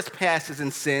our trespasses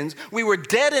and sins. We were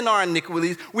dead in our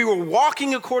iniquities. We were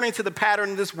walking according to the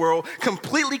pattern of this world,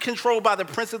 completely controlled by the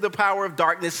prince of the power of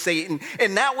darkness, Satan.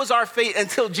 And that was our fate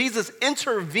until Jesus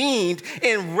intervened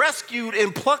and rescued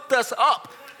and plucked us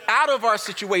up out of our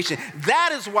situation. That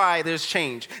is why there's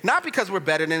change. Not because we're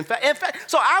better than, in fact,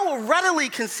 so I will readily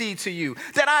concede to you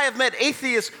that I have met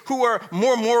atheists who are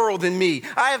more moral than me.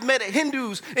 I have met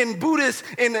Hindus and Buddhists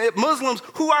and Muslims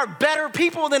who are better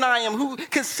people than I am, who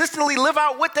consistently live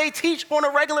out what they teach on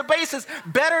a regular basis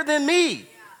better than me.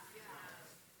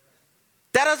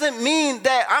 That doesn't mean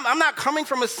that I'm not coming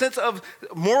from a sense of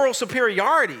moral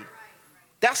superiority.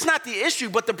 That's not the issue,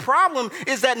 but the problem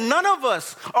is that none of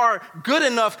us are good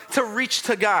enough to reach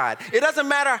to God. It doesn't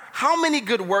matter how many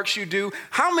good works you do,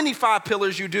 how many 5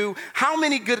 pillars you do, how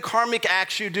many good karmic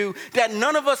acts you do, that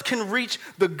none of us can reach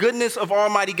the goodness of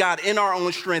Almighty God in our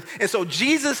own strength. And so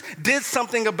Jesus did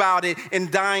something about it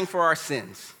in dying for our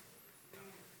sins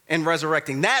and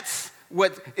resurrecting. That's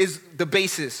what is the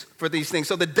basis for these things.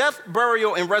 So the death,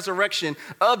 burial, and resurrection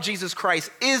of Jesus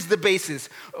Christ is the basis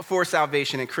for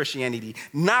salvation in Christianity,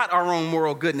 not our own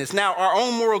moral goodness. Now, our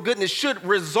own moral goodness should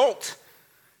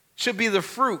be the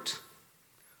fruit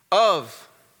of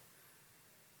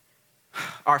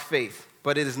our faith,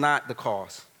 but it is not the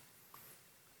cause.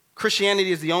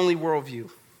 Christianity is the only worldview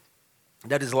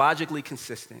that is logically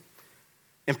consistent,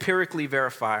 empirically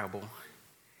verifiable,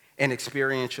 and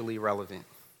experientially relevant.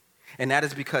 And that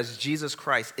is because Jesus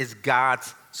Christ is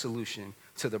God's solution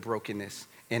to the brokenness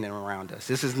in and around us.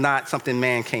 This is not something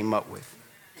man came up with.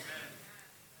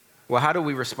 Well, how do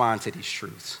we respond to these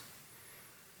truths?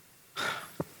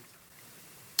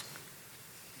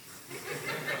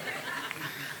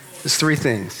 There's 3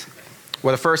 things.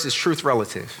 Well, the first is truth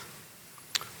relative.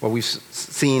 What we've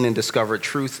seen and discovered,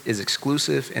 truth is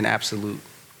exclusive and absolute.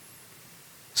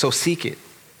 So seek it.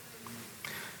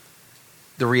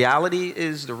 The reality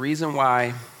is the reason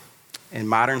why in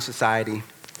modern society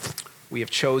we have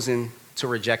chosen to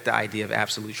reject the idea of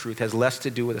absolute truth has less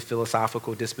to do with a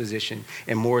philosophical disposition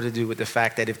and more to do with the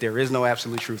fact that if there is no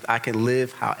absolute truth, I can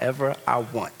live however I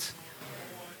want.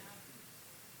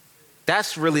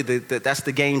 That's really that's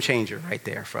the game changer right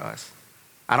there for us.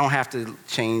 I don't have to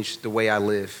change the way I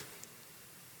live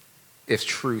if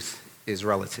truth is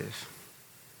relative.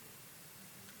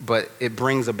 But it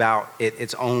brings about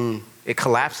its own, it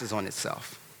collapses on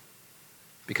itself.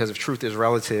 Because if truth is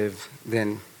relative,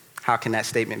 then how can that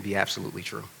statement be absolutely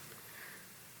true?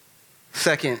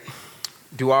 Second,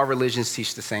 do all religions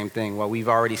teach the same thing? Well, we've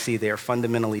already seen they are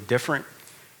fundamentally different.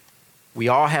 We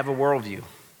all have a worldview.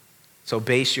 So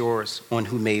base yours on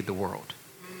who made the world.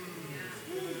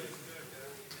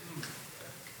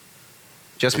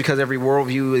 Just because every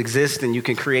worldview exists and you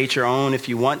can create your own if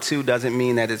you want to doesn't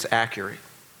mean that it's accurate.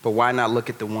 But why not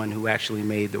look at the one who actually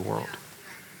made the world?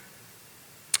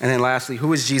 And then lastly,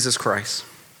 who is Jesus Christ?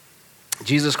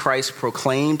 Jesus Christ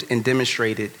proclaimed and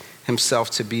demonstrated himself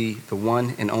to be the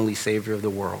one and only Savior of the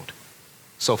world.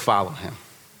 So follow him.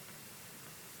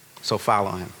 So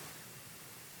follow him.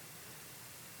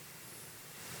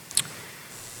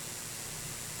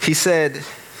 He said,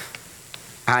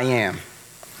 I am.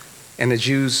 And the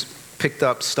Jews picked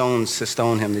up stones to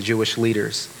stone him, the Jewish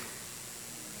leaders,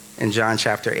 in John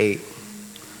chapter 8.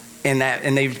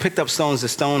 And they picked up stones to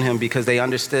stone him because they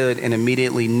understood and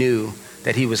immediately knew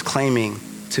that he was claiming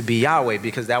to be Yahweh,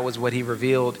 because that was what he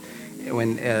revealed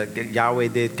when Yahweh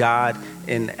did God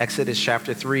in Exodus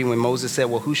chapter 3, when Moses said,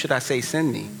 well, who should I say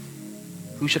send me?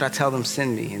 Who should I tell them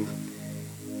send me? And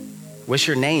what's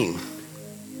your name?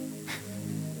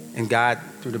 And God,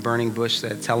 through the burning bush,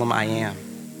 said, tell them I am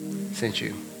sent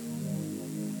you.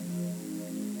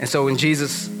 And so when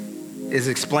Jesus is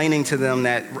explaining to them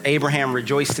that Abraham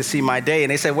rejoiced to see my day, and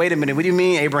they said, wait a minute, what do you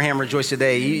mean Abraham rejoiced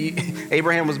today?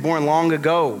 Abraham was born long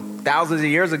ago, thousands of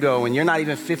years ago, and you're not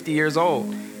even 50 years old.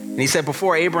 And he said,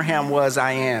 before Abraham was,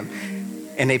 I am.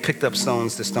 And they picked up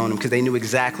stones to stone him because they knew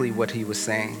exactly what he was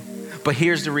saying. But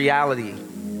here's the reality.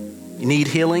 You need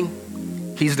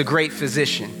healing? He's the great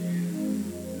physician.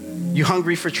 You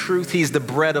hungry for truth? He's the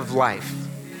bread of life.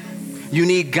 You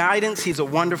need guidance? He's a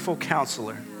wonderful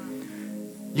counselor.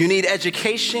 You need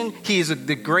education? He is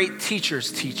the great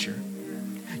teacher's teacher.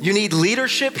 You need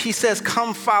leadership? He says,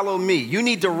 come follow me. You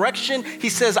need direction? He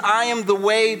says, I am the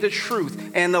way, the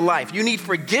truth, and the life. You need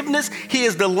forgiveness? He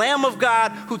is the Lamb of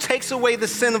God who takes away the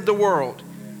sin of the world.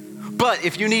 But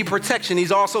if you need protection,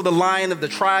 he's also the Lion of the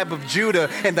tribe of Judah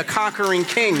and the conquering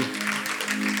king.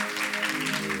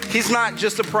 He's not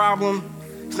just a problem.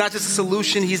 It's not just a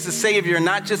solution. He's the Savior,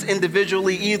 not just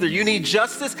individually either. You need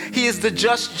justice. He is the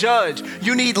just judge.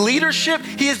 You need leadership.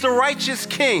 He is the righteous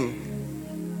king.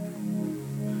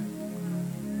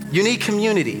 You need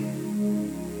community.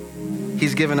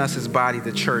 He's given us his body,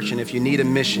 the church. And if you need a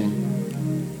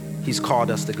mission, he's called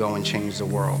us to go and change the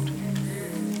world.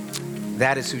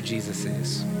 That is who Jesus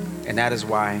is. And that is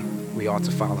why we ought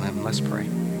to follow him. Let's pray.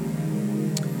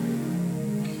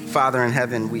 Father in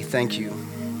heaven, we thank you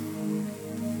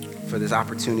for this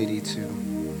opportunity to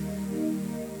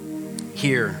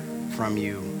hear from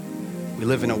you. We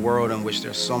live in a world in which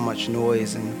there's so much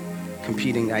noise and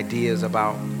competing ideas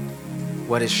about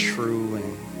what is true,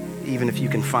 and even if you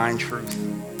can find truth.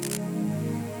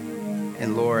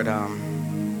 And Lord,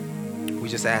 we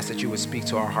just ask that you would speak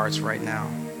to our hearts right now.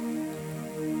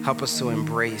 Help us to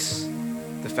embrace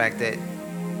the fact that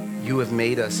you have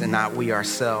made us and not we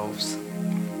ourselves.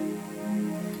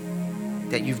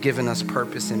 That you've given us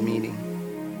purpose and meaning.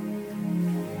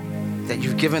 That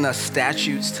you've given us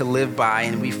statutes to live by,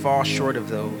 and we fall short of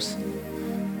those.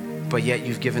 But yet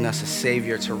you've given us a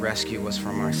Savior to rescue us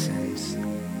from our sins.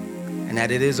 And that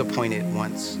it is appointed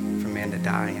once for man to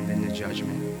die and then the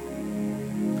judgment.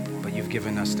 But you've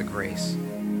given us the grace.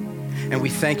 And we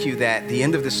thank you that the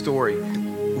end of the story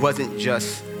wasn't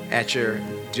just at your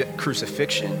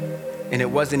crucifixion, and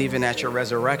it wasn't even at your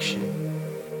resurrection.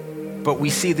 But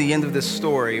we see the end of the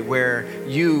story where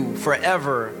you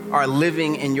forever are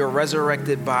living in your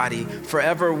resurrected body,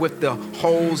 forever with the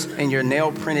holes in your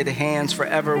nail-printed hands,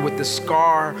 forever with the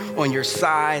scar on your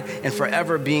side, and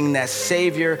forever being that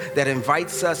Savior that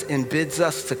invites us and bids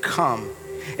us to come.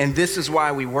 And this is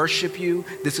why we worship you.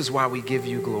 This is why we give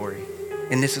you glory.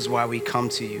 And this is why we come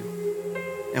to you.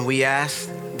 And we ask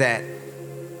that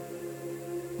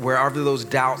wherever those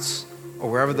doubts or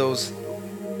wherever those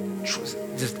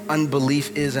just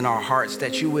unbelief is in our hearts,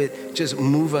 that you would just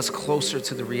move us closer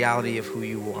to the reality of who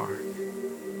you are.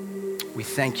 We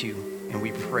thank you and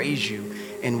we praise you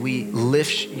and we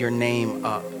lift your name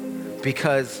up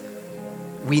because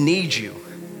we need you.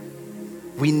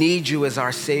 We need you as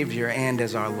our Savior and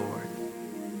as our Lord.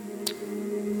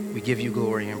 We give you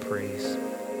glory and praise.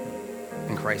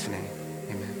 In Christ's name,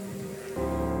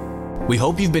 amen. We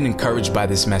hope you've been encouraged by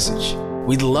this message.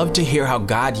 We'd love to hear how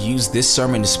God used this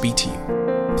sermon to speak to you.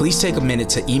 Please take a minute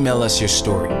to email us your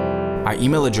story. Our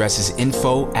email address is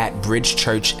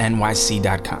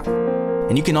info@bridgechurchnyc.com.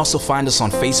 And you can also find us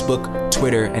on Facebook,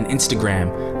 Twitter, and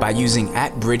Instagram by using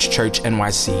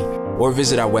 @bridgechurchnyc or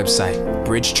visit our website,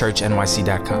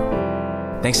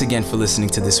 bridgechurchnyc.com. Thanks again for listening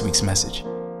to this week's message.